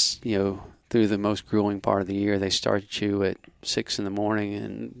 that's, through the most grueling part of the year. They started you at 6 in the morning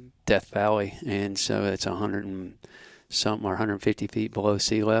in Death Valley, and so it's 100 and something or 150 feet below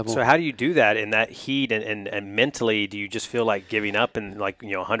sea level. So how do you do that in that heat, and mentally, do you just feel like giving up and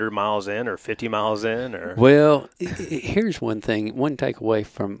 100 miles in or 50 miles in? Or Well, here's one takeaway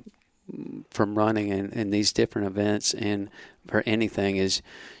from running and these different events and for anything is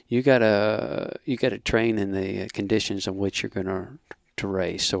you gotta train in the conditions in which you're gonna to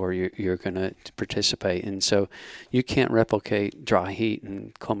race or you're going to participate. And so you can't replicate dry heat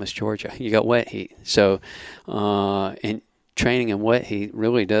in Columbus, Georgia. You got wet heat. So and training in wet heat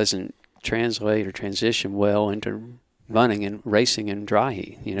really doesn't translate or transition well into running and racing in dry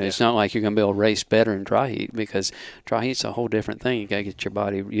heat. It's not like you're going to be able to race better in dry heat because dry heat's a whole different thing. You got to get your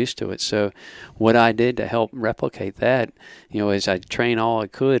body used to it. So what I did to help replicate that, is I train all I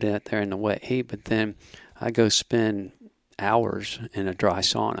could out there in the wet heat, but then I go spend hours in a dry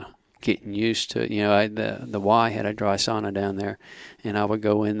sauna, getting used to it. The Y had a dry sauna down there, and I would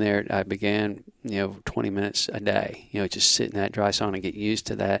go in there. I began 20 minutes a day, just sit in that dry sauna, get used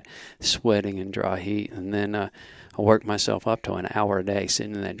to that sweating and dry heat, and then I work myself up to an hour a day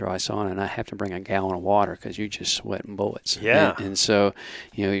sitting in that dry sauna, and I have to bring a gallon of water because you're just sweating bullets. Yeah. And so,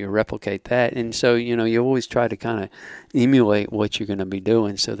 you replicate that. And so, you always try to kind of emulate what you're going to be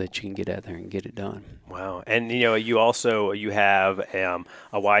doing so that you can get out there and get it done. Wow. And, you also, you have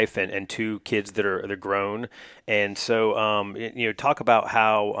a wife and 2 kids that are grown. And so, talk about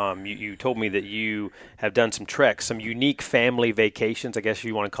how you told me that you have done some treks, some unique family vacations, I guess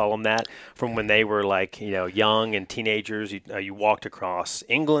you want to call them that, from when they were young and teenagers. You walked across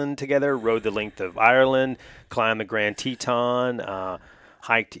England together, rode the length of Ireland, climbed the Grand Teton,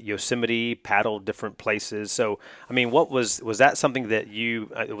 hiked Yosemite, paddled different places. So, I mean, was that something that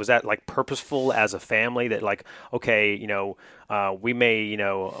was that like purposeful as a family that okay, we may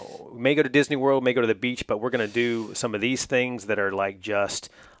go to Disney World, may go to the beach, but we're going to do some of these things that are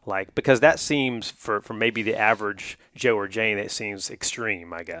because that seems for maybe the average Joe or Jane, that seems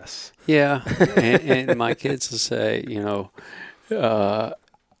extreme, I guess. Yeah. and my kids will say,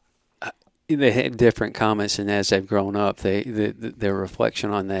 they had different comments, and as they've grown up, their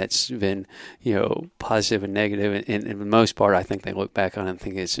reflection on that's been, positive and negative. And for the most part, I think they look back on it and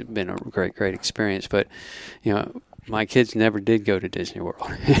think it's been a great experience. But, my kids never did go to Disney World,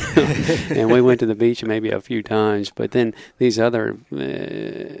 and we went to the beach maybe a few times. But then these other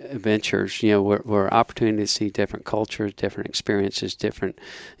adventures, were opportunity to see different cultures, different experiences, different,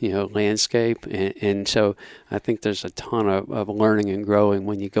 landscape. And so I think there's a ton of learning and growing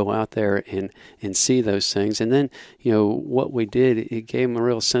when you go out there and see those things. And then, what we did, it gave them a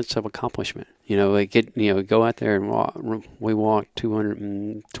real sense of accomplishment. Go out there and walk. We walked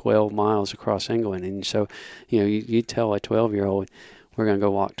 212 miles across England, and so, you tell a 12-year-old, we're going to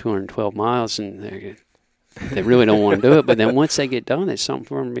go walk 212 miles, and they really don't want to do it. But then once they get done, it's something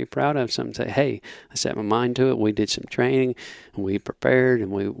for them to be proud of. Something to say, hey, I set my mind to it. We did some training, and we prepared,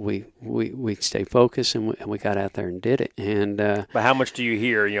 and we stayed focused, and we got out there and did it. And but how much do you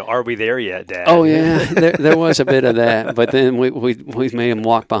hear? Are we there yet, Dad? Oh yeah, there was a bit of that. But then we made them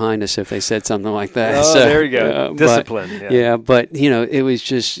walk behind us if they said something like that. Oh, so, there you go, discipline. But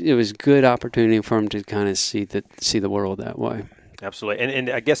it was good opportunity for them to kind of see the world that way. Absolutely. And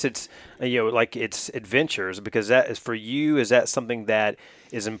I guess it's, it's adventures, because that is for you. Is that something that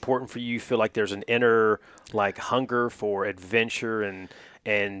is important for you? You feel like there's an inner hunger for adventure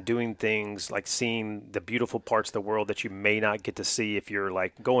and doing things, like seeing the beautiful parts of the world that you may not get to see if you're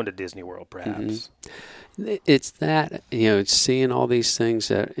going to Disney World, perhaps. Mm-hmm. It's that, seeing all these things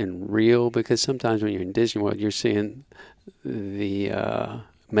that in real, because sometimes when you're in Disney World, you're seeing the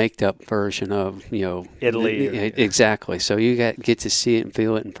maked up version of Italy. Exactly. So you get to see it and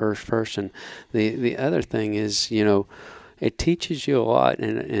feel it in first person. The other thing is it teaches you a lot,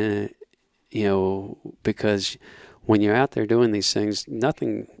 and because when you're out there doing these things,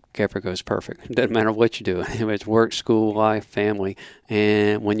 nothing ever goes perfect. It doesn't matter what you do. It's work, school, life, family,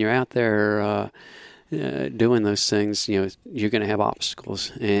 and when you're out there doing those things, you're going to have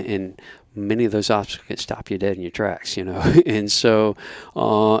obstacles, and many of those obstacles can stop you dead in your tracks, and so,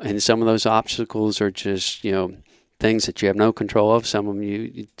 and some of those obstacles are just, things that you have no control of. Some of them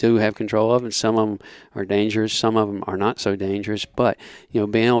you do have control of, and some of them are dangerous. Some of them are not so dangerous, but,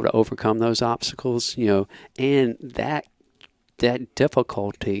 being able to overcome those obstacles, and that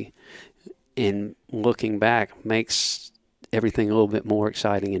difficulty in looking back makes everything a little bit more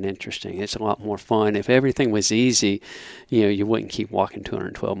exciting and interesting. It's a lot more fun. If everything was easy, you wouldn't keep walking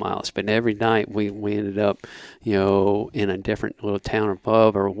 212 miles. But every night we ended up, in a different little town or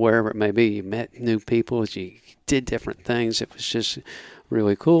pub or wherever it may be. You met new people, you did different things. It was just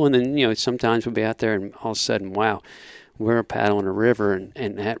really cool. And then, sometimes we'd be out there and all of a sudden, wow, we're paddling a river,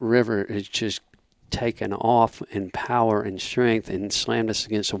 and that river is just taken off in power and strength and slammed us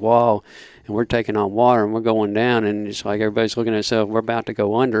against a wall, and we're taking on water and we're going down, and it's like everybody's looking at us, we're about to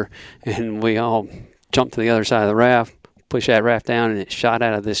go under, and we all jumped to the other side of the raft, pushed that raft down, and it shot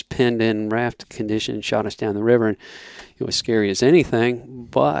out of this pinned-in raft condition and shot us down the river. And it was scary as anything,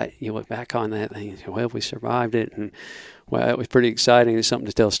 but you look back on that and you say, well, we survived it, and well, it was pretty exciting. It's something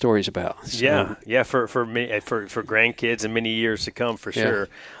to tell stories about. So, yeah, for grandkids and many years to come, for sure.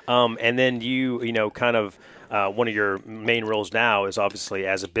 And then kind of one of your main roles now is obviously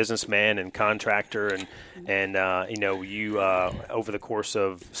as a businessman and contractor, and you over the course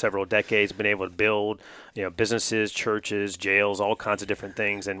of several decades been able to build businesses, churches, jails, all kinds of different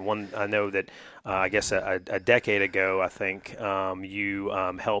things. And one I know that I guess a decade ago, I think you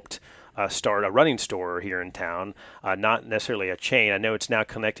helped start a running store here in town, not necessarily a chain. I know it's now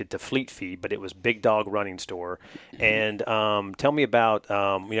connected to Fleet Feet, but it was Big Dog Running Store. And tell me about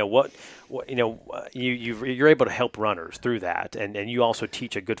you're able to help runners through that, and you also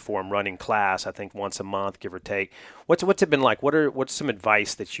teach a good form running class, I think once a month, give or take. What's it been like? What's some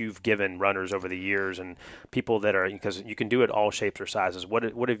advice that you've given runners over the years and people that are, because you can do it all shapes or sizes.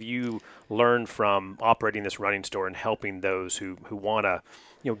 What have you learned from operating this running store and helping those who want to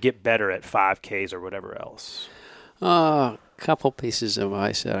get better at 5Ks or whatever else? A couple pieces of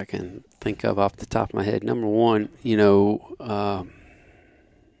advice that I can think of off the top of my head. Number one,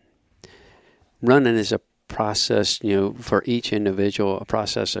 running is a process, for each individual, a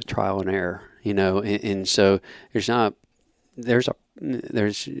process of trial and error, and so there's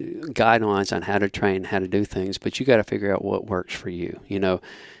guidelines on how to train, how to do things, but you got to figure out what works for you.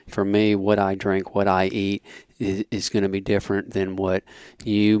 For me, what I drink, what I eat is going to be different than what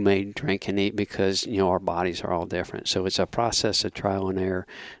you may drink and eat because, our bodies are all different. So it's a process of trial and error.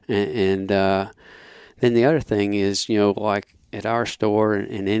 And then the other thing is, like at our store and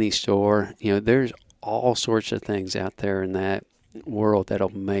in any store, there's all sorts of things out there in that world that'll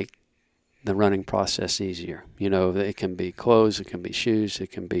make the running process easier. It can be clothes, it can be shoes,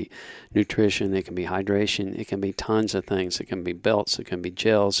 it can be nutrition, it can be hydration, it can be tons of things. It can be belts, it can be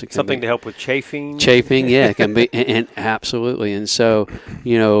gels. It can Something to help with chafing. Chafing, yeah, it can be, and absolutely. And so,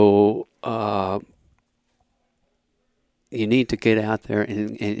 you need to get out there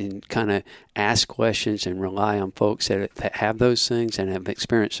and kind of ask questions and rely on folks that have those things and have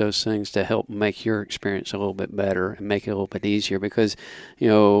experienced those things to help make your experience a little bit better and make it a little bit easier. Because,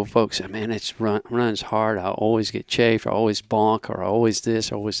 folks say, man, runs hard. I always get chafed. I always bonk, or I always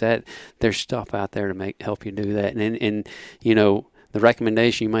this, or always that. There's stuff out there to help you do that. And the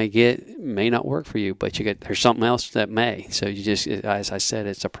recommendation you may get may not work for you, but there's something else that may. So you just, as I said,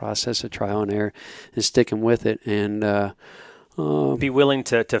 it's a process of trial and error and sticking with it, and be willing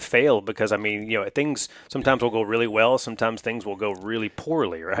to fail, because things sometimes will go really well, sometimes things will go really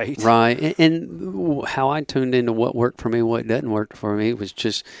poorly, right? Right. And how I tuned into what worked for me, what didn't work for me was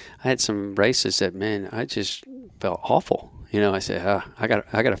just, I had some races that, man, I just felt awful. I said, I got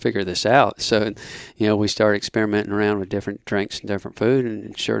to figure this out. So, we started experimenting around with different drinks and different food,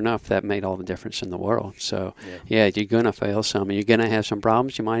 and sure enough, that made all the difference in the world. So, yeah you're going to fail some, and you're going to have some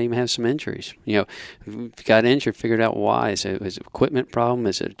problems. You might even have some injuries. If you got injured, figured out why. Is it an equipment problem?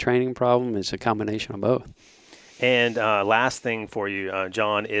 Is it a training problem? Is it a combination of both? And last thing for you,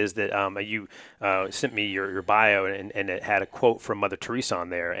 John, is that you sent me your bio, and it had a quote from Mother Teresa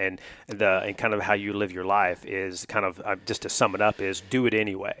on there, and kind of how you live your life is kind of, just to sum it up, is do it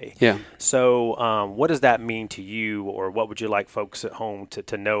anyway. Yeah. So what does that mean to you, or what would you like folks at home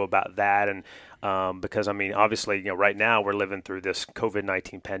to know about that? And because, obviously, right now we're living through this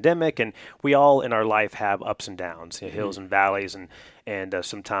COVID-19 pandemic, and we all in our life have ups and downs, hills and valleys, and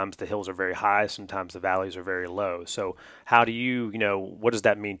sometimes the hills are very high, sometimes the valleys are very low. So how do you, what does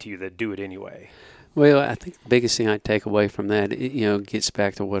that mean to you, that do it anyway? Well, I think the biggest thing I take away from that, gets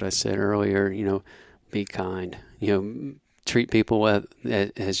back to what I said earlier, be kind, treat people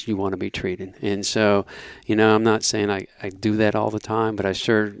as you want to be treated. And so, I'm not saying I do that all the time, but I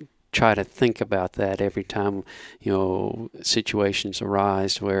sure try to think about that every time, situations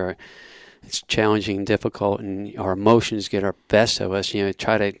arise where it's challenging and difficult and our emotions get our best of us.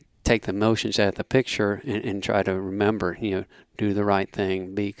 Try to take the emotions out of the picture and try to remember, do the right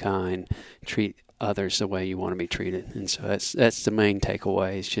thing, be kind, treat others the way you want to be treated. And so that's the main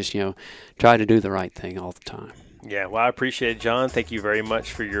takeaway. It's just, try to do the right thing all the time. Yeah, well, I appreciate it, John. Thank you very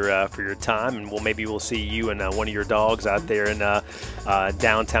much for your time, and maybe we'll see you and one of your dogs out there in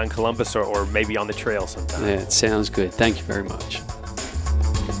downtown Columbus, or maybe on the trail sometime. Yeah, it sounds good. Thank you very much.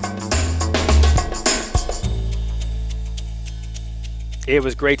 It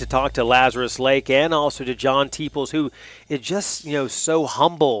was great to talk to Lazarus Lake and also to John Teeples, who is just so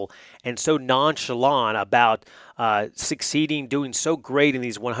humble and so nonchalant about succeeding, doing so great in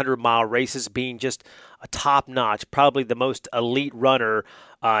these 100-mile races, being just a top-notch, probably the most elite runner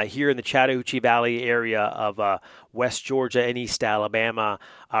here in the Chattahoochee Valley area of West Georgia and East Alabama.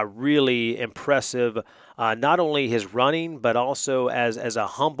 Really impressive, not only his running, but also as a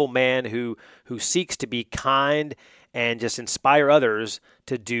humble man who seeks to be kind and just inspire others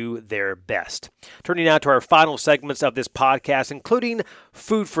to do their best. Turning now to our final segments of this podcast, including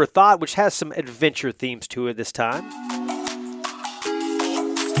Food for Thought, which has some adventure themes to it this time.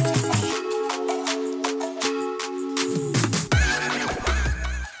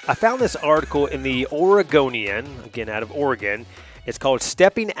 I found this article in the Oregonian, again out of Oregon. It's called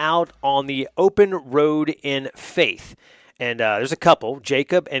Stepping Out on the Open Road in Faith. And there's a couple,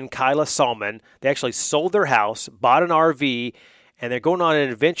 Jacob and Kyla Salmon. They actually sold their house, bought an RV, and they're going on an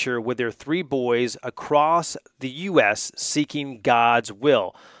adventure with their 3 boys across the U.S. seeking God's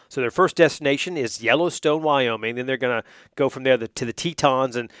will. So their first destination is Yellowstone, Wyoming. Then they're going to go from there to the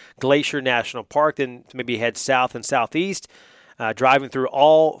Tetons and Glacier National Park, then maybe head south and southeast, driving through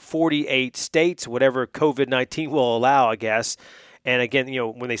all 48 states, whatever COVID-19 will allow, I guess. And again,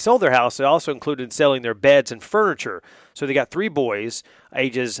 when they sold their house, they also included selling their beds and furniture. So they got 3 boys,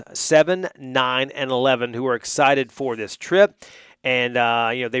 ages 7, 9, and 11, who are excited for this trip. And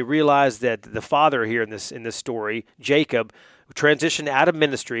they realized that the father here in this story, Jacob, transitioned out of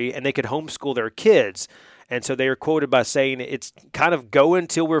ministry, and they could homeschool their kids. And so they are quoted by saying, it's kind of go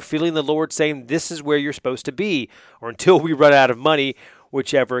until we're feeling the Lord saying, this is where you're supposed to be, or until we run out of money,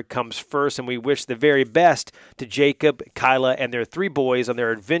 whichever comes first. And we wish the very best to Jacob, Kyla, and their 3 boys on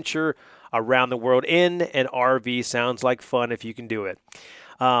their adventure around the world in an RV. Sounds like fun if you can do it.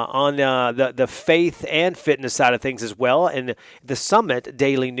 On the faith and fitness side of things as well. And the Summit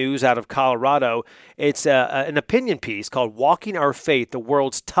Daily News out of Colorado, it's an opinion piece called Walking Our Faith, the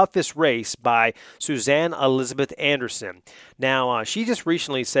World's Toughest Race by Suzanne Elizabeth Anderson. Now, she just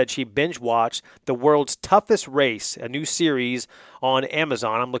recently said she binge-watched The World's Toughest Race, a new series on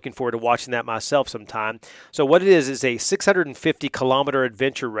Amazon. I'm looking forward to watching that myself sometime. So what it is a 650-kilometer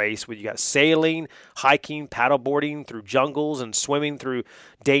adventure race where you got sailing, hiking, paddleboarding through jungles, and swimming through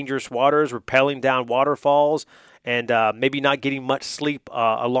dangerous waters, rappelling down waterfalls, and maybe not getting much sleep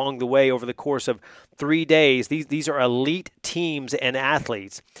along the way over the course of 3 days. These are elite teams and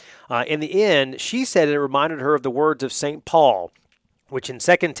athletes. In the end, she said it reminded her of the words of St. Paul, which in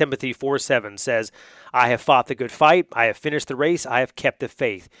 2 Timothy 4:7 says, I have fought the good fight, I have finished the race, I have kept the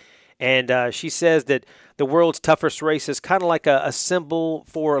faith. And she says that the world's toughest race is kind of like a symbol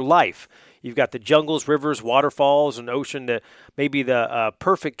for life. You've got the jungles, rivers, waterfalls, and ocean, maybe the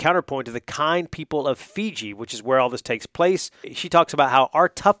perfect counterpoint to the kind people of Fiji, which is where all this takes place. She talks about how our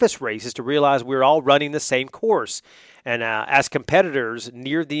toughest race is to realize we're all running the same course. And as competitors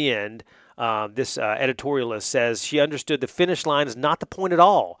near the end, this editorialist says she understood the finish line is not the point at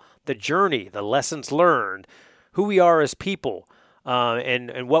all. The journey, the lessons learned, who we are as people,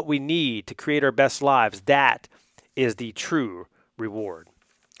 and what we need to create our best lives, that is the true reward.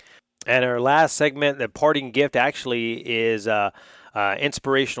 And our last segment, the parting gift, actually is an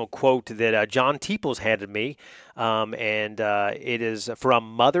inspirational quote that John Teeples handed me, and it is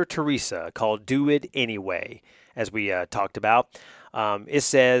from Mother Teresa called Do It Anyway, as we talked about. It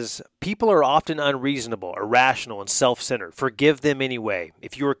says, people are often unreasonable, irrational, and self-centered. Forgive them anyway.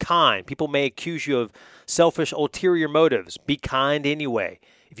 If you are kind, people may accuse you of selfish, ulterior motives. Be kind anyway.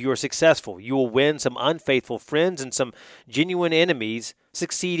 If you are successful, you will win some unfaithful friends and some genuine enemies.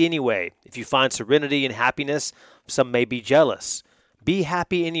 Succeed anyway. If you find serenity and happiness, some may be jealous. Be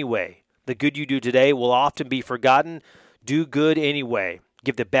happy anyway. The good you do today will often be forgotten. Do good anyway.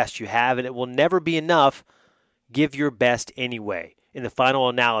 Give the best you have, and it will never be enough. Give your best anyway. In the final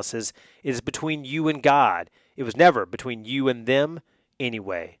analysis, it is between you and God. It was never between you and them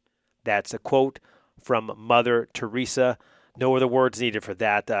anyway. That's a quote from Mother Teresa. No other words needed for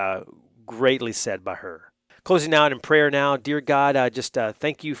that. Greatly said by her. Closing out in prayer now. Dear God, just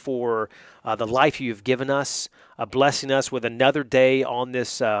thank you for the life you've given us, blessing us with another day on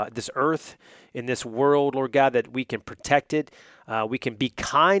this earth, in this world, Lord God, that we can protect it. We can be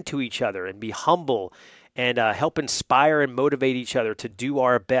kind to each other and be humble and help inspire and motivate each other to do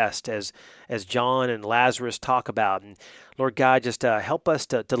our best, as John and Lazarus talk about. And Lord God, just help us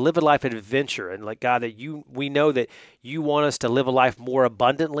to live a life of adventure. And like God, that we know that you want us to live a life more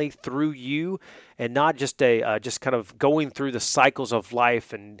abundantly through you, and not just just kind of going through the cycles of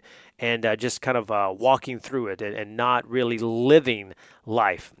life and just kind of walking through it and not really living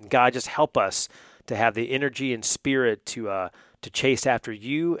life. God, just help us to have the energy and spirit to chase after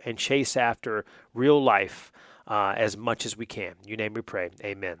you and chase after real life as much as we can. In your name we pray.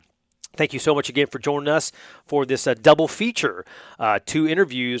 Amen. Thank you so much again for joining us for this double feature, 2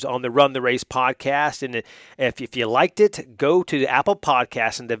 interviews on the Run the Race podcast. And if you liked it, go to the Apple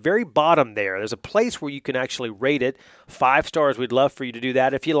Podcast, and at the very bottom there's a place where you can actually rate it 5 stars. We'd love for you to do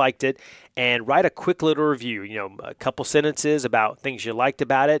that if you liked it, and write a quick little review, a couple sentences about things you liked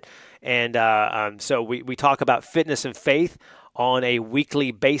about it. And so we talk about fitness and faith on a weekly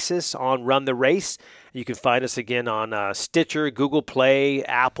basis on Run the Race. You can find us again on Stitcher, Google Play,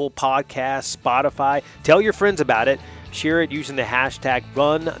 Apple Podcasts, Spotify. Tell your friends about it. Share it using the hashtag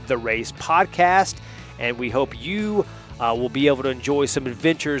 #RunTheRacePodcast. And we hope you will be able to enjoy some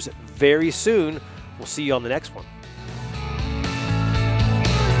adventures very soon. We'll see you on the next one.